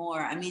and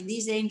more. I mean,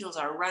 these angels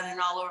are running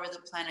all over the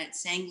planet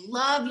saying,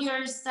 love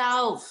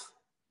yourself,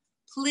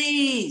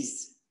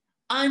 please,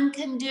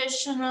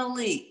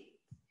 unconditionally.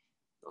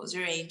 Those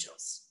are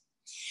angels.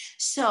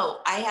 So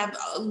I have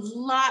a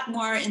lot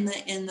more in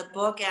the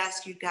book,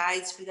 Ask Your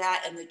Guides for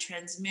that, and the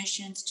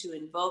transmissions to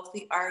invoke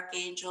the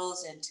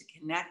archangels and to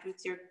connect with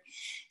your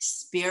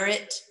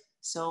spirit.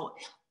 So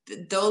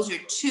those are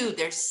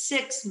there's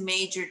 6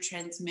 major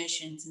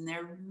transmissions, and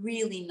they're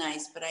really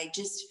nice. But I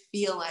just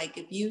feel like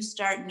if you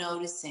start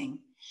noticing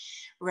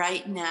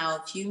right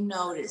now, if you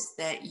notice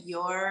that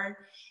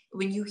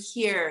when you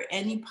hear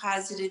any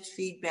positive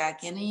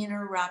feedback, any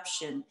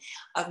interruption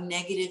of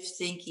negative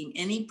thinking,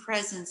 any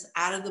presence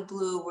out of the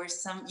blue where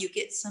you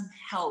get some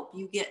help,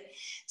 you get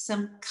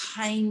some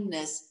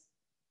kindness,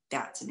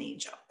 that's an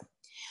angel.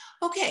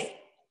 Okay,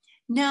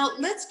 now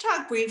let's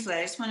talk briefly.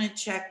 I just want to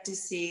check to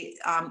see,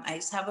 I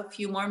just have a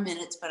few more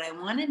minutes, but I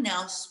want to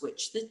now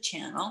switch the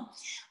channel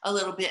a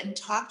little bit and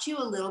talk to you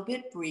a little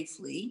bit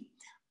briefly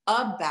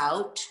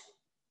about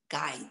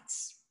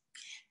guides.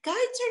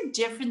 Guides are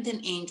different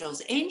than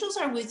angels. Angels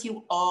are with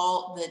you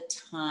all the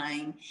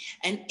time,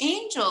 and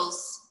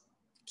angels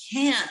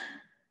can,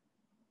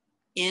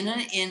 in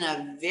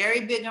a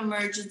very big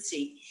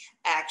emergency,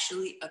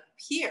 actually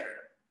appear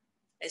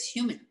as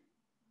human.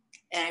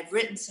 And I've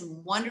written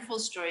some wonderful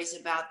stories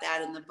about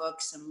that in the book,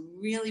 some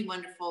really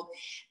wonderful,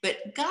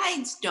 but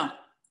guides don't.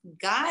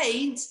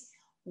 Guides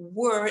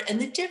were,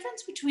 and the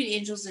difference between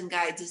angels and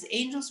guides is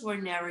angels were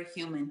never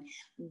human.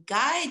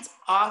 Guides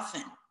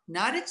often,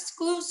 not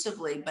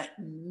exclusively, but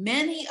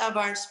many of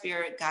our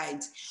spirit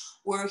guides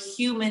were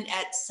human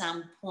at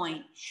some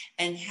point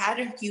and had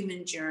a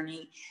human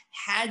journey,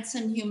 had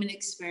some human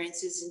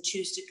experiences, and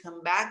choose to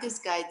come back as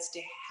guides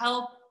to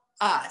help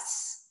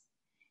us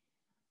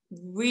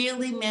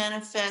really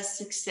manifest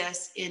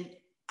success in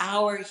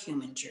our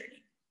human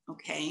journey,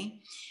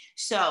 okay?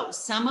 So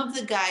some of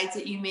the guides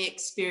that you may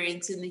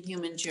experience in the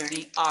human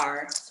journey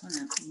are, I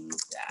want to move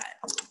that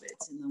a little bit,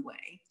 it's in the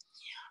way,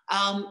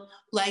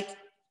 like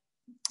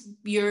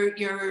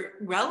your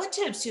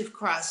relatives who've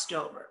crossed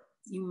over.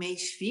 You may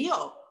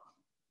feel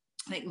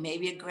like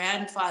maybe a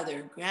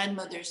grandfather,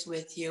 grandmother's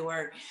with you,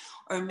 or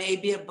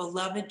maybe a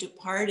beloved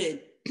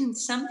departed,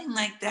 something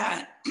like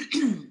that.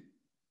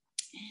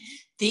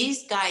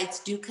 these guides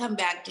do come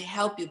back to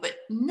help you, but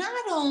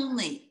not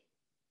only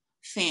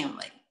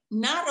family,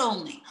 not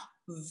only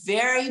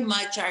very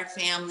much our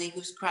family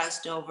who's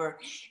crossed over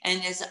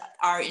and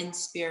are in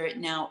spirit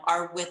now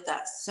are with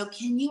us. So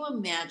can you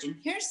imagine?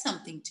 Here's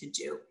something to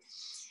do.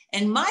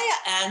 And Maya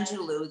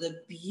Angelou,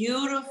 the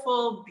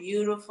beautiful,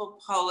 beautiful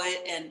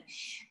poet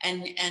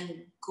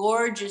and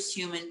gorgeous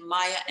human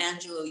Maya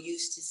Angelou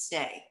used to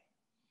say,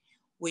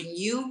 when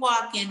you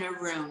walk in a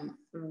room,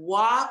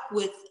 walk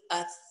with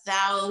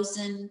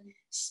 1,000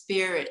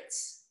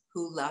 spirits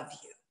who love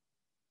you.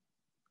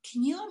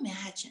 Can you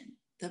imagine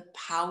the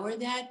power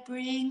that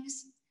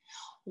brings?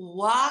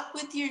 Walk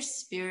with your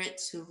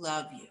spirits who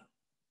love you,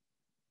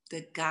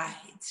 the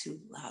guides who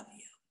love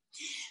you.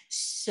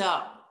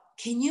 So,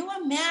 can you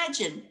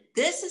imagine?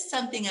 This is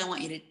something I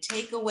want you to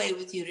take away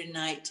with you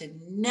tonight, to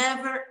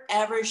never,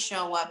 ever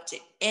show up to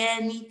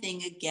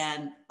anything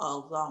again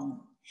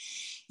alone.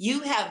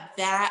 You have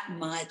that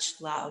much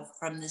love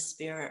from the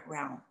spirit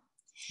realm.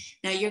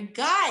 Now, your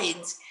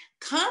guides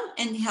come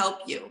and help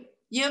you.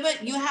 You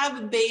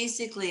have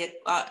basically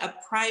a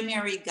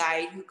primary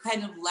guide who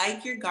kind of,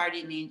 like your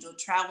guardian angel,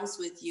 travels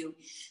with you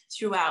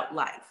throughout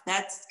life.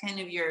 That's kind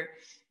of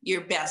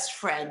your best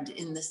friend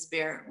in the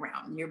spirit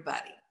realm, your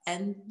buddy.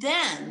 And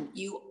then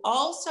you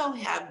also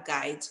have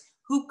guides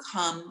who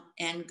come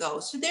and go.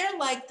 So they're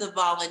like the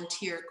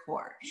volunteer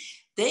corps.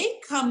 They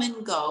come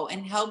and go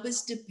and help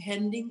us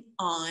depending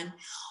on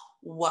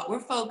what we're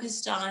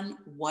focused on,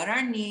 what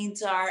our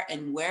needs are,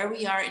 and where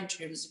we are in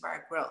terms of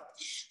our growth.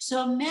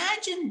 So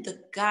imagine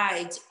the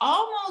guides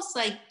almost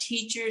like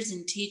teachers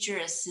and teacher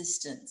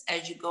assistants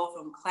as you go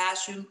from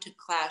classroom to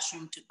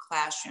classroom to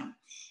classroom.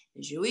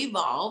 As you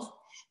evolve,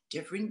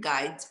 different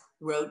guides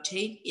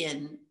rotate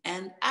in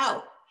and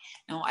out.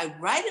 Now, I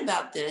write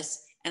about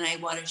this and I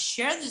want to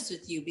share this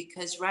with you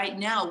because right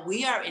now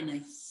we are in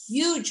a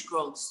huge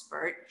growth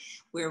spurt.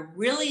 We're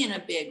really in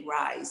a big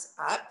rise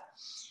up.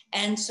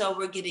 And so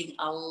we're getting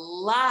a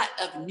lot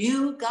of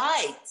new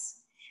guides.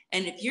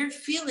 And if you're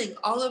feeling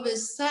all of a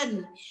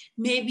sudden,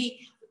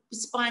 maybe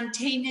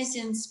spontaneous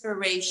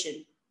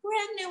inspiration,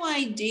 brand new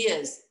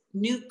ideas,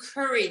 new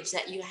courage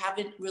that you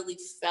haven't really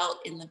felt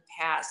in the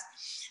past,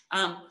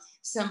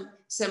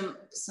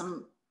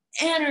 some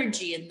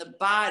energy in the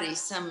body,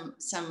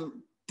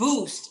 some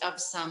boost of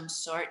some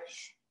sort,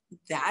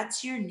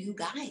 that's your new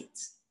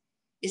guides.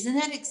 Isn't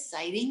that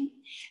exciting?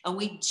 And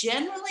we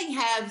generally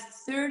have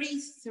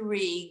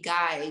 33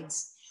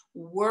 guides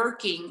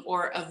working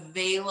or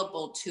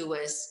available to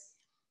us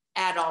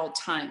at all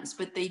times,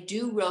 but they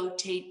do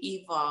rotate,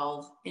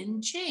 evolve,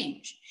 and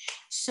change.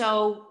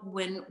 So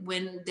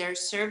when their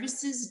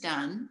service is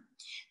done,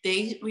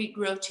 they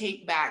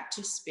rotate back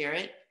to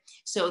spirit.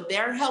 So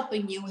they're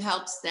helping you,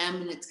 helps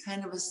them, and it's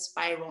kind of a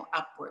spiral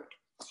upward.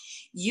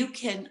 You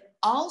can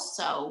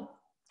also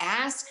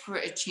ask for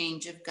a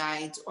change of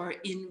guides or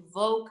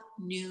invoke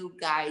new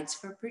guides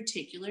for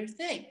particular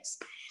things,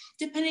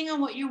 depending on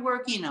what you're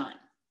working on.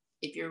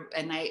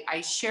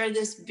 I share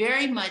this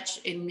very much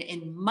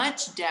in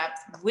much depth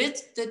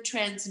with the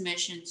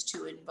transmissions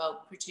to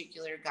invoke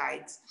particular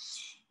guides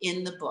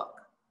in the book.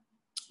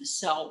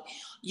 So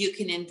you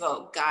can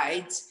invoke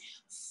guides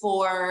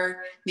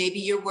for maybe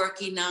you're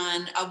working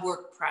on a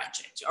work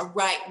project or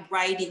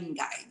writing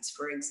guides,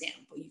 for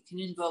example. You can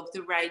invoke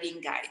the writing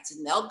guides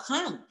and they'll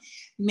come.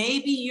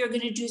 Maybe you're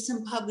going to do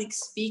some public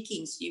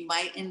speaking. So you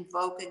might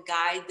invoke a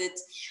guide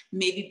that's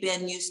maybe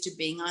been used to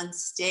being on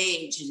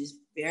stage and is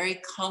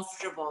very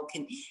comfortable,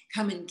 can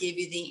come and give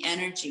you the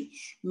energy.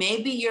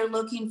 Maybe you're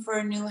looking for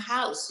a new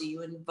house. So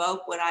you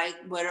invoke what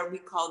we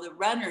call the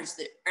runners,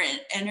 the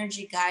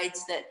energy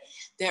guides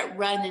that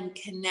run and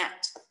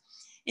connect.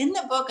 In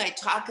the book, I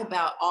talk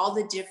about all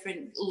the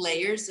different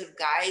layers of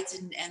guides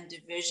and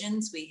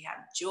divisions. We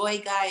have joy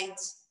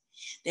guides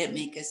that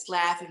make us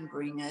laugh and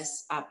bring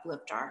us,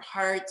 uplift our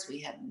hearts.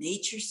 We have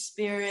nature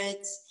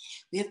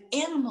spirits. We have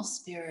animal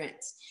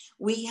spirits.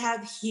 We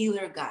have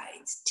healer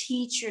guides,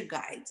 teacher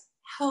guides,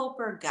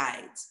 helper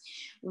guides.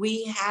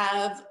 We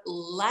have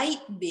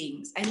light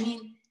beings. I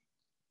mean,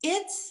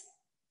 it's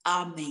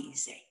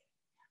amazing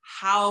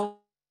how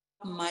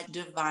much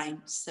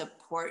divine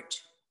support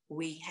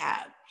we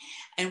have.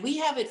 And we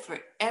have it for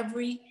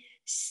every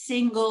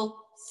single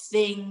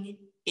thing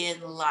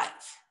in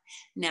life.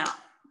 Now,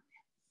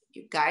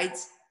 your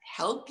guides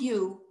help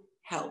you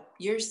help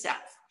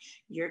yourself.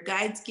 Your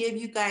guides give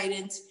you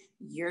guidance.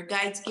 Your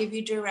guides give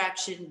you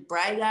direction,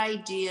 bright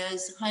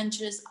ideas,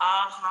 hunches,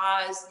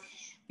 ahas.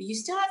 But you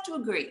still have to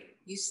agree.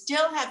 You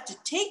still have to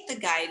take the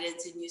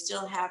guidance and you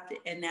still have to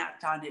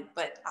enact on it.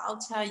 But I'll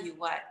tell you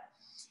what,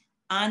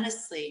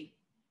 honestly,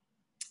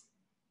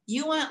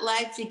 you want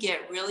life to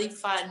get really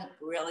fun,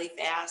 really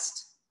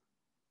fast?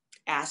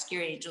 Ask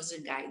your angels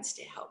and guides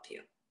to help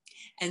you.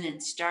 And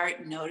then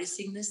start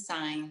noticing the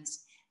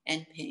signs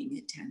and paying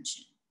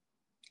attention.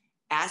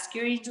 Ask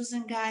your angels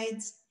and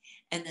guides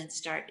and then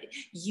start.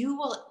 You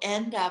will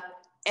end up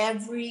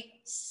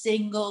every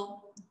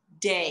single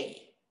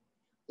day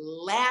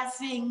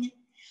laughing,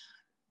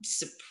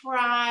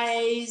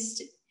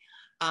 surprised,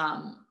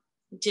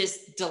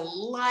 just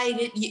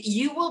delighted.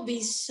 You will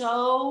be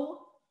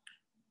so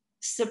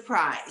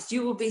surprised.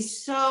 You will be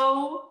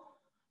so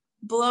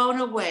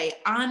blown away,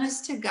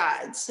 honest to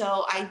God.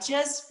 So I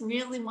just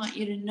really want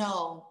you to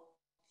know,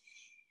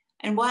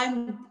 and why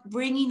I'm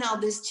bringing all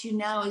this to you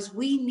now is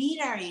we need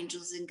our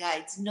angels and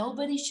guides.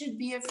 Nobody should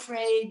be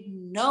afraid.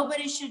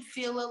 Nobody should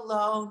feel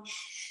alone.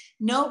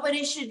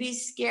 Nobody should be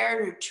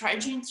scared or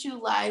trudging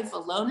through life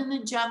alone in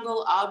the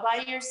jungle all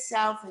by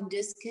yourself and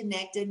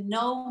disconnected.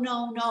 No,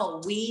 no,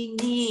 no. We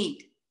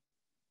need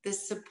the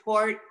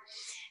support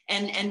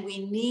and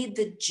we need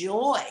the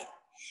joy,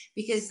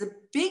 because the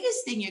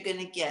biggest thing you're going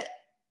to get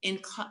in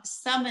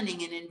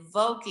summoning and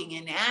invoking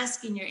and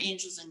asking your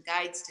angels and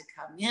guides to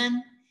come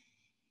in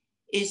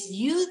is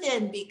you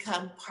then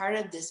become part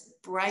of this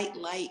bright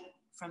light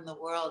from the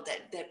world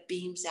that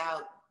beams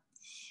out.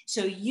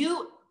 So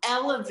you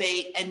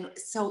elevate, and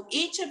so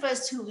each of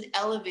us who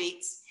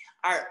elevates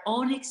our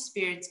own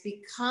experience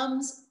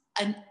becomes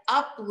an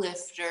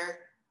uplifter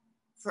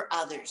for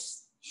others.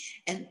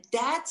 And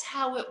that's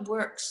how it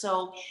works.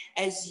 So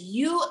as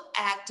you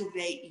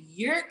activate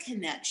your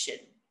connection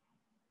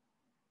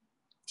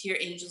to your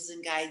angels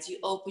and guides, you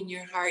open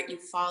your heart, you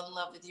fall in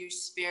love with your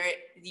spirit,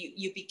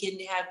 you begin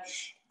to have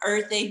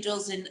earth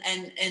angels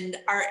and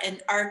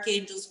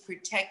archangels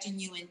protecting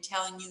you and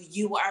telling you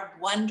you are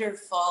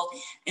wonderful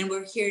and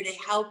we're here to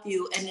help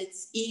you, and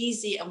it's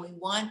easy and we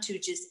want to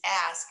just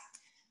ask.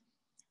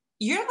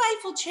 Your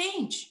life will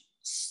change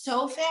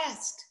so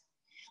fast.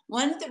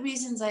 One of the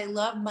reasons I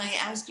love my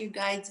Ask Your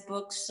Guides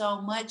book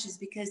so much is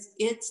because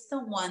it's the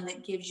one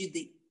that gives you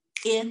the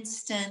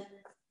instant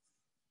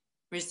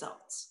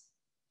results.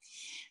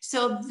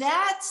 So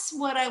that's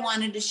what I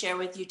wanted to share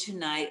with you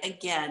tonight.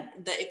 Again,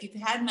 if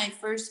you've had my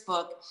first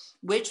book,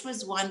 which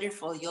was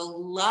wonderful,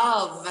 you'll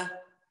love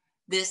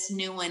this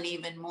new one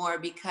even more,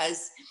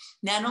 because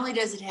not only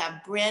does it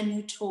have brand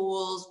new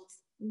tools,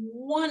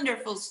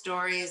 wonderful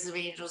stories of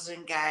angels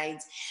and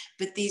guides,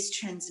 but these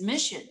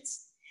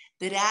transmissions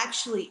that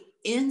actually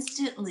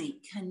instantly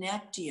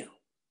connect you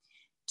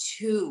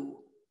to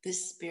the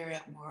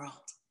spirit world.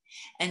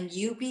 And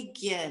you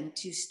begin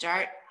to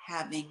start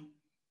having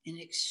an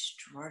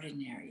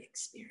extraordinary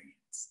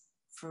experience,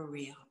 for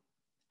real.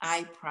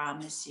 I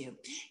promise you.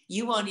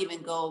 You won't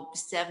even go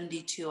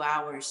 72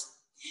 hours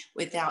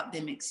without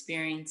them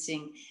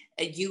experiencing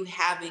you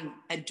having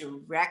a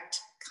direct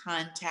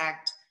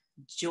contact,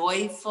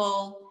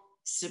 joyful,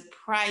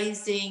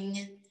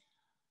 surprising,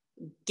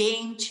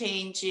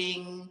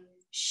 game-changing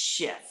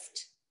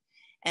shift.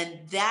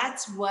 And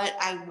that's what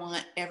I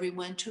want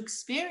everyone to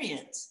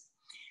experience.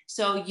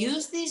 So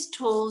use these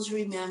tools.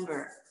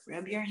 Remember,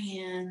 rub your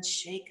hands,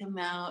 shake them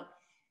out,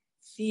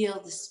 feel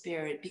the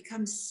spirit,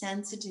 become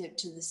sensitive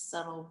to the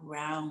subtle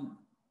realm.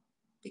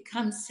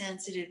 Become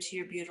sensitive to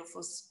your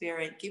beautiful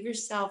spirit. Give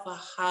yourself a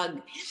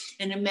hug,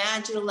 and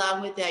imagine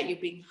along with that, you're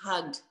being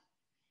hugged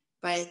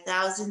by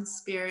 1,000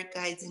 spirit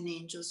guides and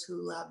angels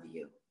who love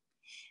you.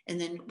 And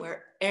then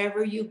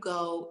wherever you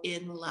go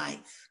in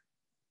life,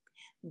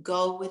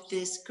 go with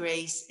this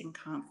grace and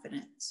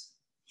confidence.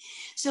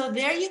 So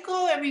there you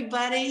go,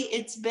 everybody.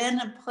 It's been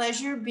a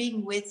pleasure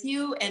being with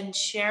you and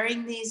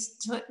sharing these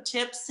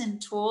tips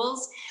and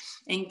tools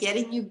and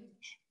getting you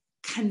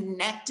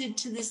connected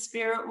to the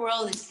spirit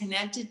world and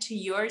connected to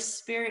your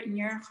spirit and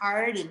your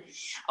heart and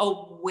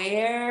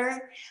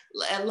aware,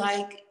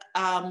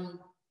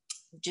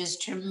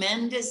 just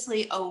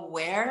tremendously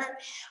aware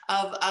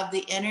of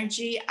the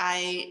energy.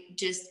 I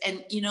just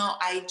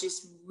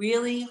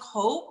really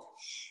hope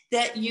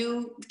that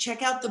you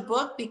check out the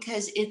book,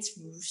 because it's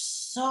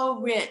so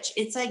rich.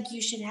 It's like you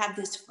should have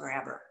this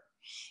forever.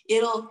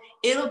 It'll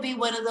be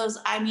one of those,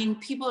 I mean,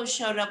 people have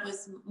showed up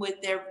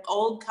with their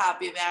old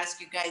copy of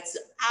Ask Your Guides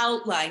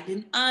outlined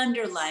and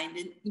underlined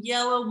and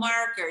yellow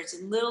markers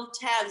and little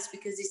tabs,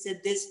 because he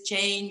said, this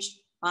changed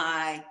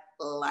my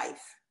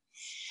life.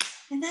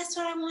 And that's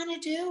what I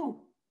want to do.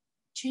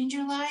 Change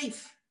your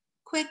life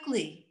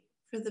quickly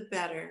for the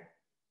better.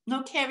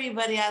 Okay,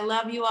 everybody, I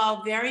love you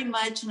all very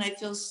much, and I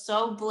feel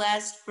so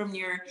blessed from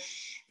your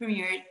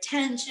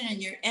attention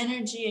and your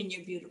energy and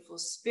your beautiful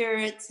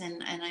spirits,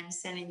 and I'm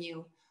sending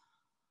you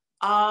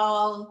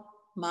all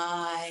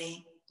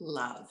my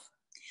love.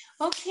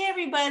 Okay,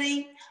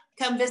 everybody,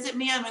 come visit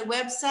me on my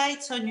website,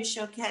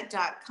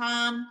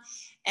 soniachoquette.com,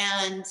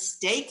 and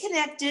stay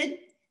connected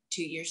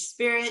to your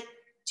spirit,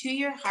 to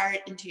your heart,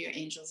 and to your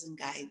angels and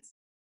guides.